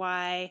play and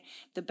why.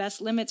 The best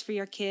limits for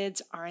your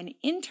kids are an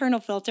internal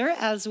filter,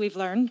 as we've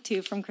learned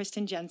too from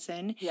Kristen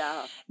Jensen.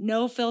 Yeah.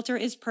 No filter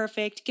is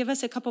perfect. Give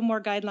us a couple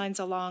more guidelines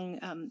along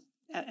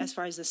as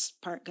far as this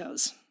part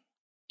goes.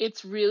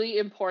 It's really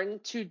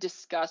important to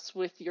discuss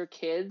with your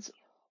kids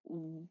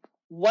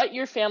what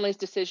your family's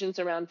decisions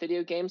around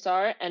video games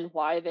are and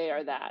why they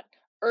are that.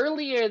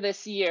 Earlier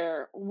this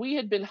year, we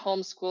had been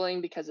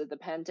homeschooling because of the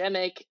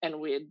pandemic,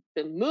 and we had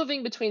been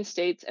moving between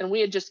states, and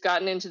we had just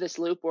gotten into this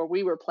loop where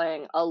we were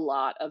playing a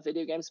lot of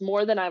video games,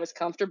 more than I was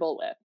comfortable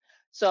with.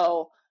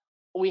 So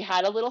we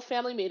had a little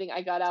family meeting.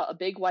 I got out a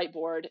big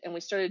whiteboard and we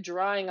started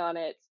drawing on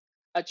it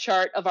a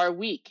chart of our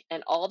week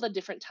and all the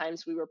different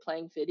times we were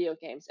playing video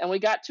games. And we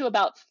got to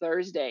about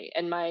Thursday,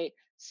 and my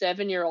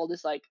 7-year-old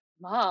is like,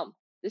 Mom,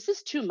 this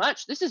is too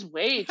much. This is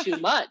way too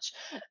much.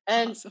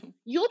 And Awesome.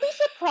 you'll be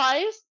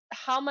surprised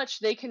how much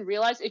they can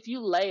realize if you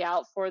lay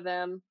out for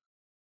them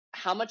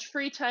how much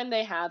free time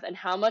they have and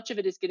how much of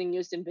it is getting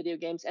used in video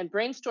games, and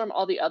brainstorm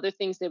all the other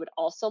things they would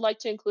also like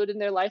to include in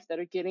their life that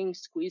are getting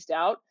squeezed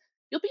out.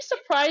 You'll be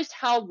surprised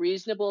how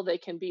reasonable they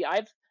can be.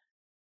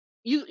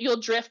 You'll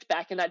drift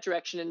back in that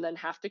direction and then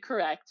have to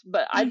correct,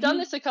 but I've done Hmm.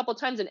 this a couple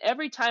times, and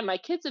every time my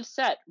kids have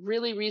set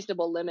really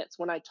reasonable limits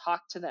when I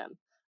talk to them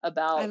I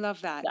about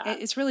love that.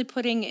 that. It's really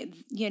putting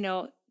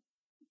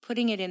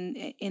putting it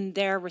in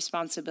their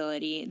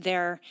responsibility.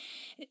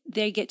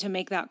 They get to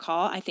make that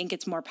call. I think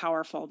it's more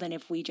powerful than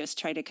if we just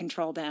try to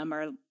control them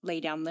or lay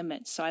down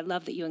limits. So I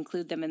love that you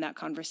include them in that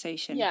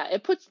conversation. Yeah,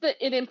 it puts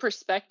it in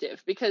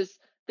perspective, because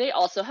they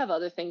also have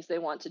other things they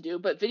want to do,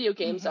 but video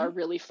games Hmm. are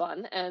really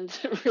fun and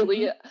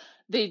really Hmm.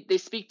 they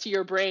speak to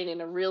your brain in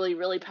a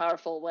really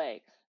powerful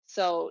way.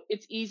 So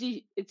it's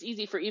easy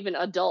for even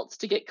adults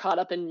to get caught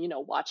up in,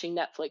 watching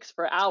Netflix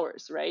for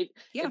hours, right?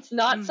 Yeah. It's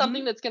not Hmm.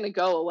 something that's going to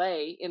go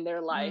away in their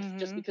life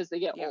just Hmm. because they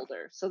get Yeah.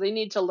 older. So they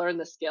need to learn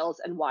the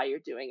skills and why you're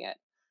doing it.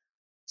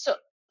 So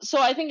so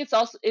I think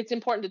it's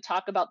important to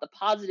talk about the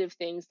positive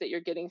things that you're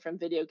getting from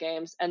video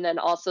games, and then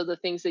also the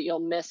things that you'll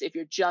miss if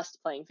you're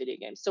just playing video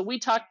games. So we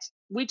talk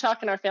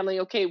in our family,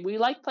 okay, we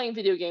like playing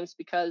video games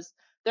because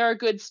there are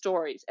good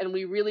stories, and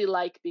we really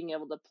like being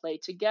able to play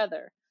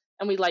together.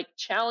 And we like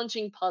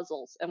challenging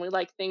puzzles, and we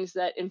like things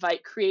that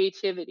invite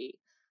creativity.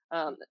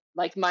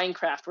 Like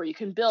Minecraft, where you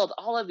can build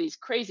all of these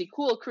crazy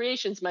cool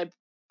creations. My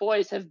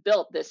boys have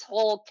built this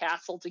whole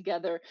castle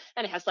together,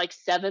 and it has like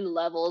 7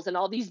 levels and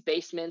all these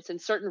basements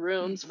and certain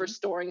rooms for Hmm.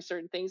 storing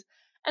certain things.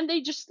 and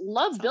they just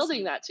love It's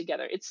building awesome. that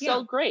together. It's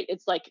so Yeah. great.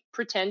 It's like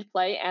pretend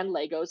play and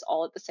Legos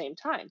all at the same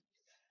time.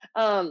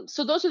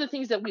 So those are the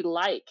things that we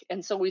like,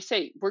 and so we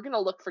say we're going to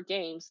look for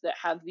games that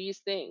have these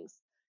things.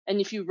 And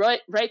if you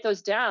write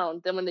those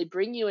down, then when they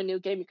bring you a new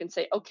game, you can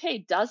say, okay,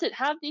 does it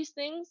have these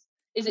things?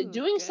 Is it Ooh,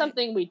 doing good.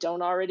 something we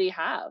don't already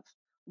have?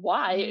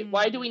 Why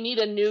do we Mm. need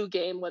a new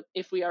game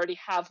if we already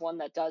have one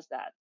that does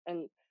that?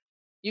 And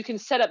you can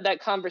set up that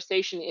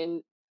conversation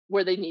in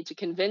where they need to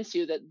convince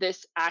you that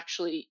this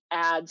actually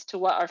adds to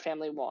what our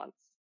family wants,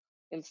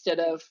 instead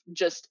of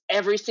just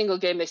every single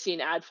game they see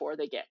an ad for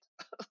they get.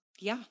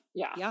 Yeah.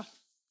 Yeah. Yeah.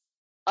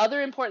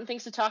 Other important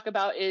things to talk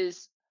about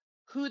is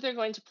who they're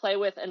going to play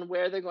with and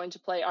where they're going to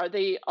play. Are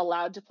they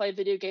allowed to play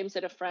video games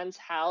at a friend's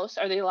house?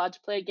 Are they allowed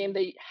to play a game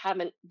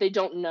they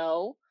don't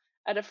know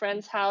at a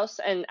friend's house?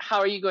 And how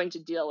are you going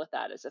to deal with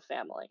that as a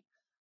family?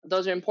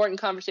 Those are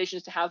important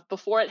conversations to have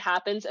before it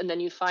happens, and then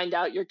you find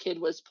out your kid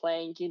was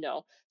playing,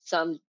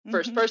 some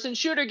first Hmm. person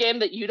shooter game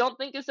that you don't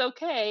think is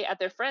okay at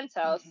their friend's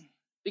house Hmm.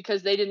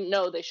 because they didn't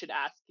know they should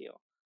ask you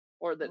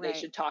or that they Right.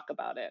 should talk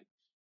about it.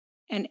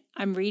 And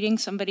I'm reading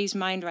somebody's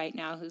mind right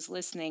now who's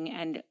listening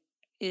and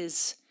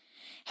is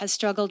has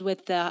struggled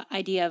with the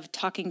idea of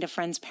talking to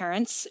friends'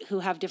 parents who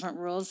have different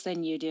rules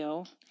than you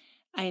do.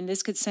 I mean,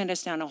 this could send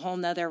us down a whole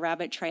nother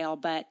rabbit trail,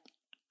 but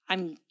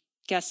I'm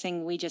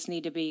guessing we just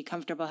need to be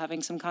comfortable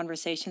having some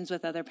conversations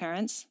with other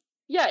parents.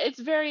 Yeah, it's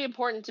very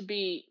important to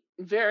be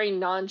very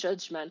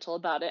non-judgmental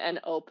about it and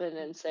open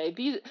and say,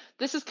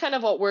 this is kind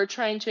of what we're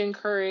trying to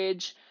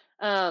encourage.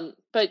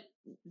 But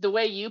the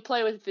way you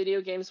play with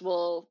video games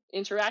will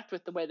interact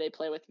with the way they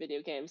play with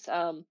video games.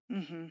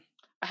 Hmm.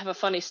 I have a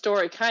funny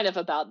story kind of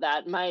about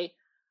that. My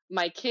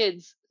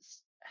kids,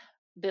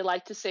 they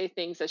like to say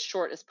things as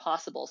short as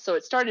possible. So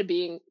it started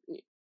being,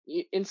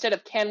 instead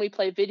of can we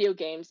play video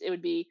games, it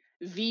would be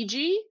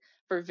VG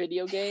for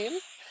video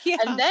games.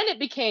 And Yeah. then it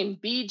became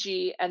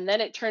BG, and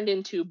then it turned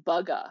into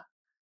Bugga.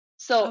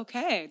 So,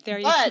 Okay. There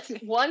you but go.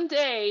 one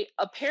day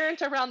a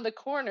parent around the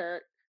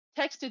corner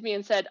texted me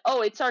and said,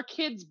 "Oh, it's our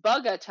kids'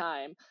 Bugga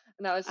time."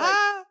 And I was like,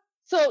 Ah.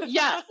 so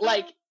yeah,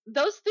 like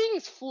those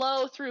things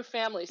flow through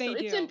families. So They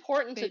it's do.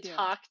 important They to do.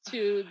 talk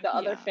to the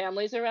other Yeah.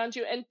 families around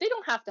you, and they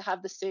don't have to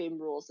have the same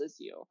rules as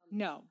you.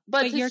 No. But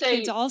But to your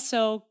kids say,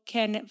 also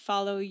can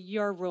follow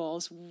your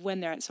rules when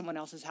they're at someone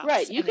else's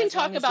right, house. you And can as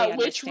long talk as they about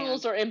which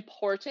rules understand. are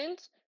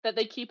important that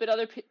they keep at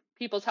other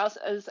people's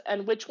houses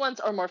and which ones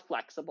are more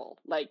flexible.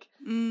 Like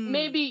Mm,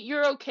 maybe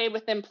you're okay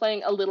with them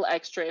playing a little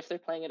extra if they're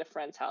playing at a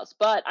friend's house,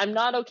 but I'm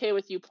not okay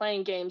with you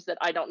playing games that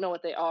I don't know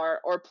what they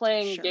are or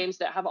playing sure. games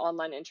that have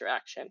online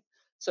interaction.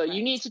 So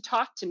you need Right. to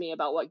talk to me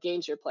about what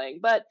games you're playing.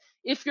 But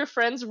if your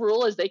friend's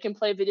rule is they can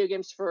play video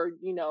games for,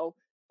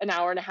 an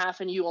hour and a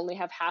half and you only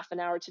have half an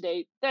hour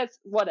today, that's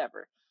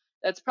whatever.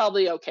 That's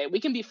probably okay. We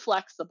can be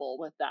flexible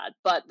with that,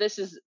 but this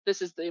is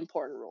the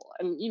important rule,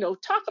 and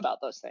talk about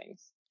those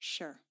things.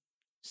 Sure.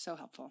 So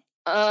helpful.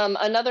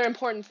 Another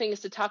important thing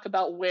is to talk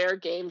about where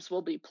games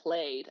will be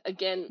played.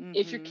 Again,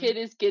 if your Mm-hmm. kid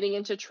is getting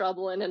into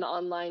trouble in an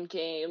online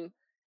game,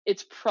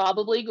 it's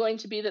probably going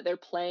to be that they're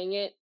playing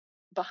it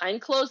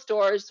behind closed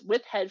doors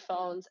with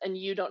headphones and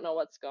you don't know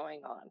what's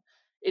going on.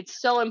 It's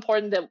so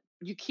important that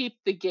you keep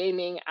the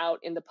gaming out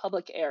in the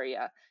public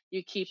area.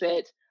 You keep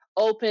it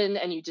open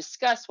and you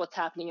discuss what's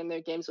happening in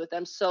their games with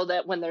them so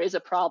that when there is a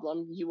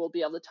problem, you will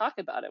be able to talk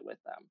about it with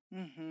them.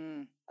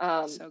 Mm-hmm.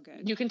 So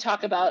good. You can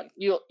talk I about, agree.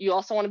 you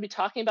also want to be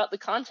talking about the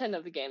content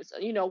of the games.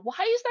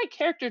 Why is that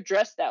character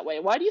dressed that way?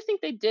 Why do you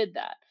think they did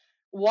that?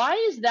 Why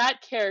is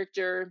that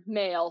character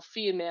male,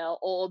 female,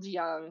 old,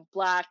 young,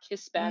 black,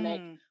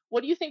 Hispanic? Mm.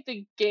 What do you think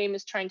the game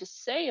is trying to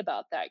say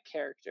about that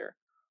character?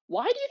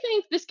 Why do you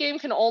think this game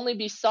can only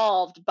be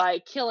solved by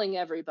killing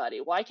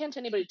everybody? Why can't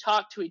anybody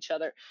talk to each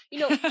other? You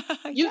know,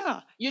 you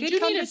Yeah. you Good do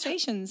need to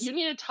conversations. you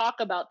need to talk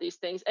about these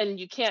things, and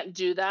you can't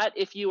do that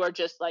if you are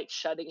just like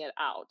shutting it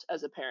out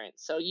as a parent.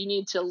 So you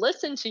need to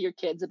listen to your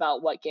kids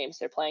about what games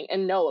they're playing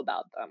and know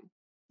about them.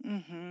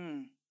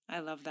 Hmm. I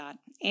love that.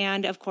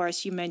 And of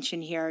course, you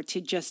mentioned here to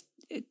just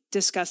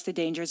discuss the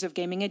dangers of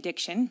gaming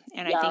addiction.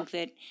 And I Yeah, think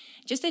that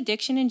just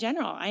addiction in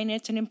general, and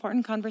it's an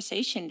important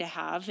conversation to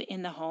have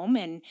in the home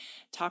and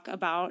talk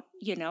about,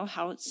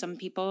 how some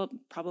people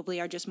probably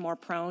are just more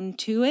prone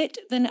to it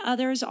than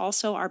others.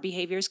 Also, our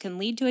behaviors can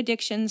lead to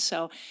addiction.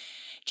 So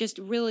just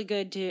really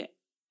good to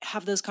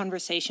have those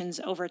conversations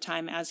over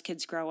time as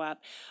kids grow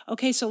up.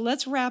 Okay, so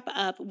let's wrap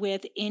up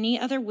with any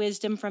other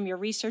wisdom from your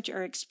research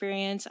or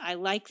experience. I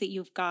like that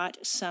you've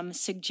got some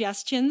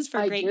suggestions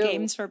for I great do.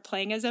 games for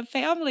playing as a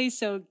family,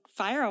 so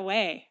fire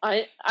away.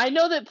 I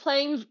know that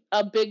playing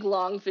a big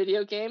long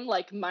video game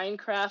like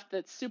Minecraft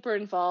that's super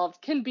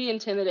involved can be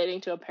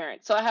intimidating to a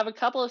parent. So I have a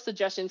couple of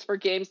suggestions for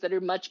games that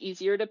are much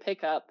easier to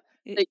pick up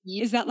that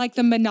you Is that like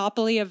the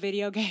monopoly of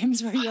video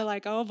games where you're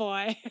like, oh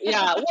boy,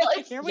 yeah, well,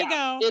 here we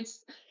go?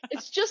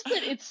 it's just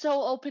that it's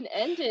so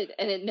open-ended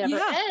and it never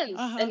Yeah,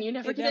 ends uh-huh. and you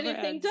never It get never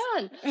anything ends.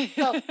 done.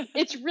 So,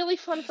 it's really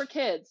fun for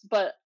kids,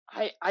 but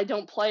I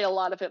don't play a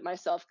lot of it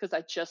myself because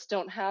I just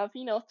don't have,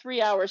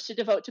 3 hours to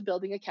devote to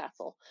building a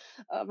castle.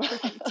 Um,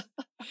 Right.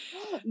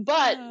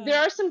 But there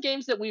Ah, are some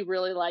games that we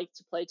really like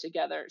to play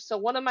together. So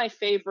one of my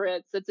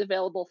favorites that's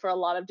available for a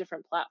lot of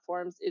different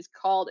platforms is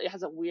called, it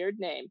has a weird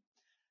name.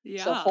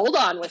 So yeah. hold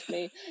on with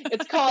me.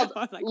 It's called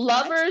I'm like, what?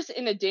 Lovers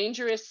in a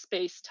Dangerous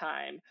Space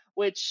Time,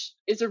 which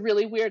is a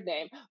really weird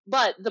name.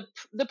 But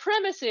the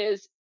premise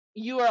is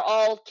you are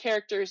all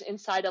characters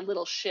inside a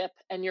little ship,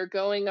 and you're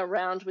going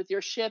around with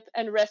your ship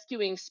and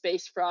rescuing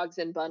space frogs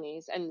and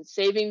bunnies and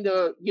saving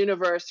the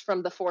universe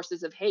from the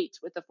forces of hate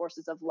with the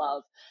forces of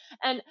love.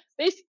 And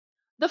basically,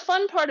 the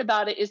fun part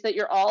about it is that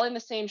you're all in the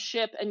same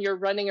ship and you're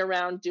running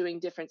around doing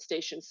different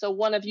stations. So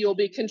one of you will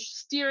be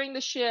steering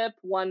the ship,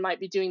 one might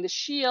be doing the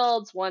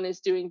shields, one is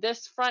doing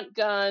this front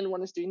gun,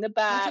 one is doing the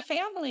Like a back.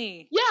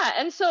 family. Yeah,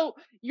 and so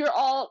you're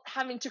all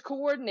having to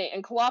coordinate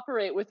and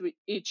cooperate with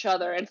each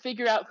other and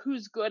figure out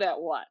who's good at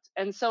what.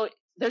 And so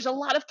there's a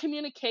lot of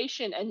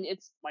communication, and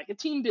it's like a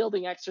team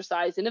building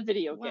exercise in a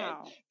video game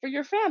Wow. for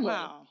your family.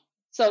 Wow. I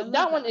So love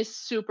that one that. is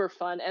super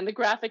fun, and the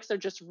graphics are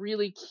just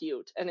really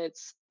cute, and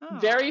it's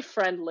very Oh,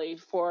 friendly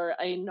for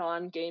a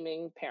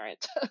non-gaming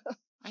parent.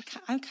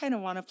 I kind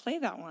of want to play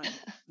that one.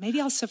 Maybe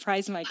I'll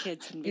surprise my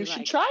kids and be You should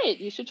like, try it.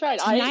 You should try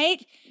it. I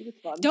tonight, think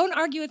it's fun. don't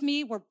argue with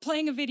me. We're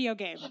playing a video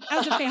game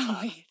as a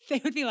family.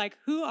 They would be like,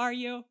 who are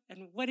you?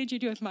 And what did you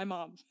do with my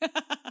mom?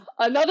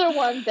 Another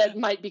one that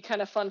might be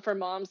kind of fun for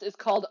moms is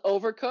called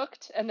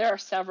Overcooked, and there are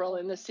several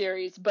in the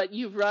series, but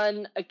you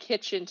run a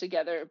kitchen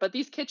together. But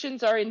these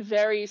kitchens are in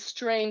very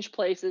strange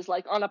places,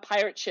 like on a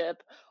pirate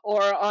ship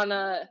or on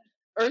a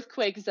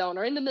earthquake zone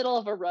or in the middle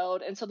of a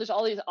road, and so there's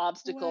all these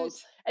obstacles,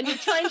 What? and you're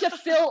trying to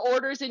fill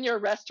orders in your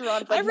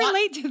restaurant, I but not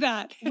relate to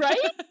that.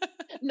 right?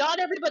 Not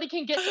everybody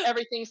can get to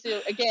everything.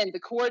 So again, the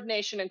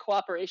coordination and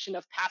cooperation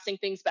of passing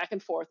things back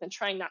and forth and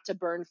trying not to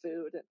burn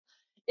food.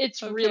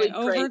 It's Okay, really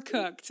crazy.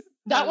 overcooked. I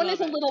That one is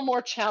love a it. little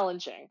more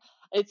challenging.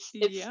 It's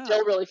Yeah.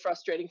 still really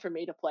frustrating for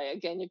me to play.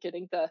 Again, you're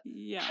getting the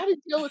Yeah. how to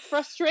deal with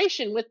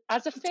frustration with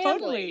as a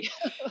family. Totally.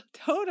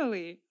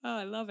 Totally. Oh,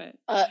 I love it.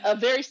 A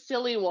very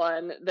silly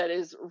one that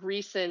is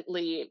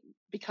recently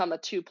become a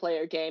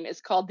two-player game is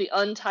called the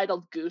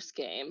Untitled Goose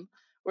Game,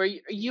 where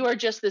you are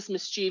just this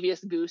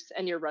mischievous goose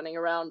and you're running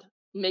around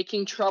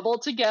making trouble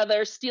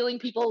together, stealing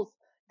people's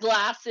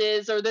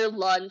glasses or their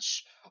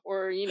lunch,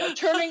 or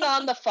turning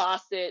on the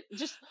faucet,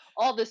 just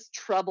all this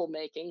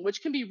troublemaking,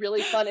 which can be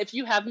really fun if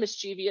you have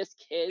mischievous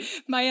kids.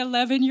 My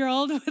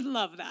 11-year-old would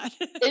love that.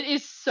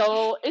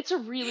 It's a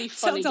really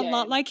funny Sounds a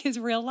lot game. like his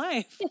real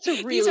life. It's a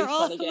These really are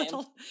all funny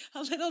game.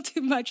 a little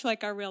too much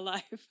like our real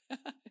life.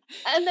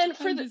 And then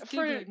I'm just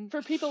giggling.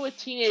 for people with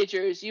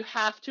teenagers, you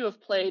have to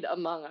have played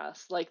Among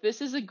Us. Like,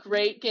 this is a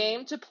great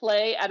game to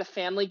play at a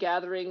family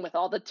gathering with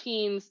all the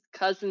teens,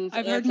 cousins,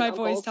 I've heard aunts, and my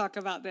boys uncles. talk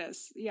about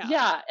this. Yeah.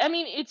 Yeah, I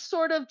mean, it's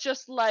sort of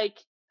just like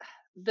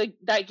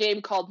that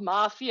game called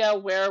Mafia,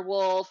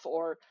 Werewolf,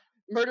 or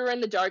Murder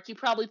in the Dark. You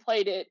probably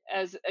played it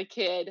as a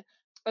kid.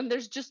 And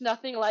there's just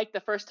nothing like the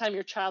first time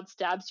your child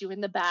stabs you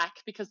in the back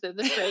because they're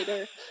the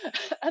traitor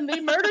and they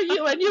murder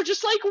you, and you're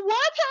just like,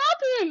 what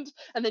happened?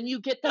 And then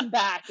you get them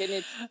back, and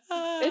it's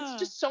Ah,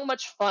 just so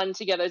much fun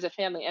together as a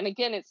family. And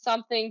again, it's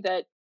something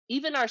that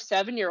even our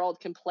 7-year-old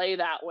can play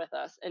that with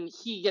us, and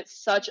he gets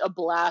such a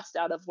blast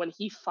out of when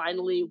he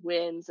finally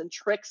wins and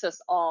tricks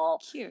us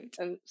all. cute.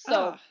 And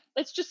so Ah,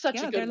 it's just such a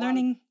yeah, good they're one.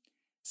 learning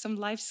some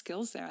life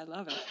skills there. I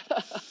love it.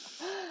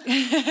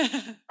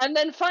 And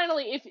then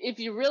finally, if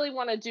you really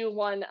want to do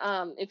one,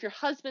 if your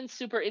husband's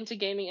super into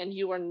gaming and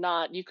you are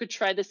not, you could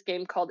try this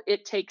game called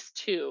It Takes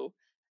Two.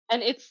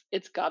 And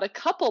it's got a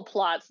couple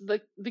plots.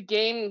 The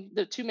game,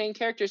 the two main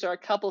characters are a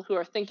couple who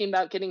are thinking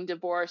about getting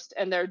divorced,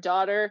 and their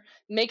daughter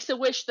makes a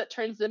wish that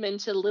turns them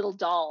into little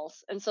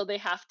dolls. And so they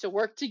have to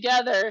work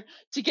together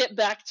to get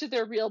back to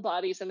their real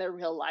bodies and their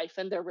real life,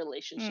 and their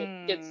relationship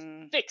gets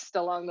Hmm. fixed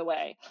along the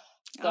way.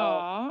 So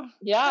Aw, that's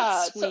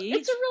yeah, so it's a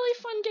sweet. really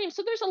fun game.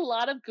 So there's a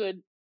lot of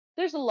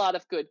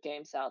good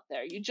games out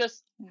there. You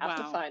just have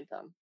to Wow, find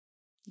them.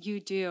 you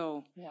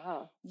do.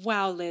 Yeah.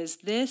 Wow, Liz,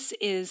 this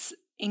is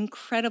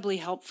incredibly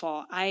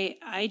helpful.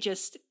 I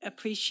just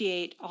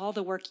appreciate all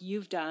the work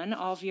you've done,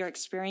 all of your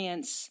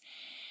experience,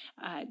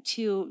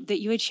 to that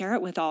you would share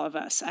it with all of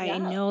us. I Yeah.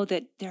 know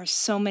that there are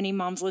so many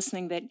moms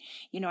listening that,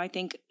 I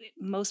think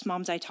most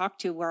moms I talk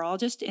to, we're all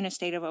just in a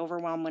state of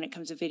overwhelm when it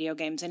comes to video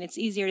games. And it's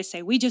easier to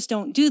say, we just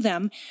don't do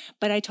them.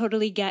 But I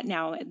totally get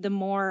now, the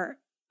more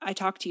I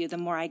talk to you, the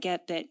more I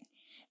get that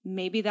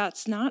maybe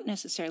that's not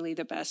necessarily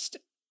the best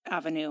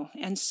avenue.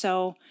 And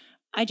so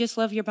I just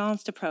love your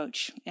balanced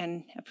approach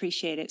and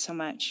appreciate it so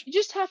much. You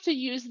just have to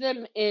use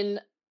them in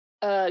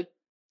a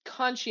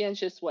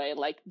conscientious way,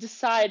 like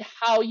decide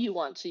how you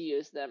want to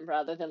use them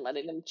rather than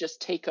letting them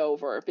just take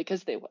over,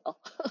 because they will.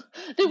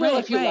 They will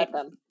Right, if you right. let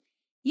them.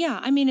 Yeah,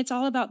 I mean, it's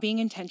all about being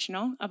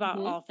intentional about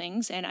Hmm. all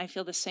things, and I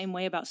feel the same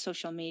way about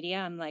social media.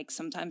 I'm like,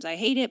 sometimes I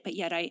hate it, but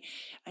yet I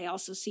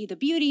also see the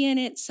beauty in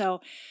it.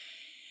 So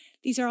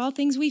these are all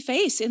things we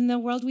face in the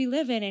world we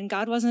live in, and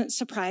God wasn't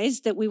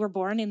surprised that we were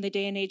born in the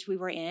day and age we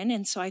were in,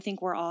 and so I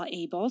think we're all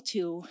able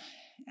to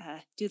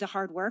do the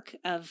hard work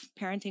of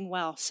parenting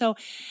well. So,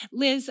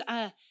 Liz,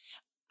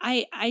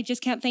 I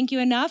just can't thank you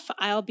enough.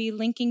 I'll be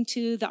linking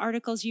to the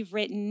articles you've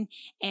written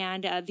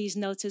and these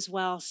notes as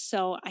well.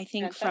 So I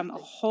think from a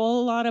Fantastic.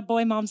 whole lot of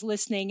boy moms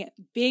listening,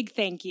 big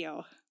thank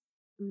you.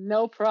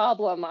 No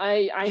problem.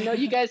 I know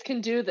you guys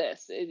can do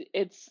this.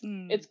 It's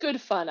Mm,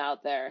 good fun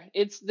out there.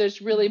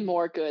 There's really mm.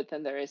 more good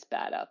than there is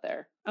bad out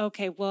there.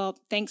 Okay, well,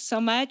 thanks so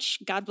much.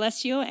 God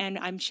bless you. And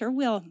I'm sure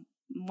we'll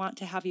want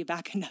to have you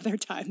back another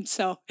time.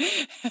 So,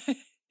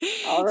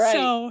 All right.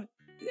 so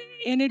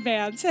in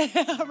advance.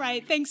 All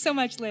right. Thanks so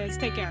much, Liz.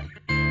 Take care.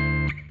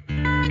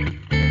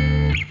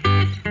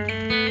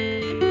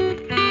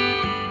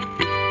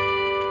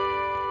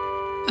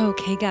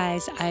 Okay,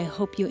 guys, I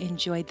hope you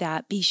enjoyed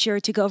that. Be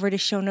sure to go over to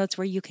show notes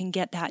where you can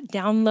get that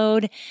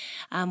download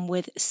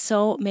with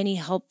so many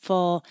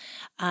helpful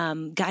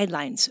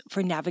guidelines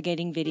for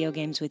navigating video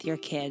games with your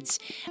kids.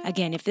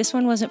 Again, if this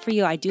one wasn't for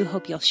you, I do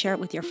hope you'll share it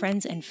with your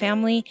friends and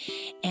family,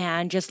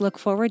 and just look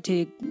forward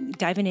to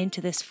diving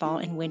into this fall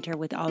and winter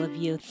with all of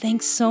you.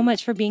 Thanks so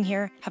much for being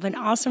here. Have an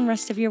awesome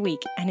rest of your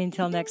week, and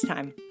until next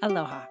time,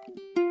 aloha.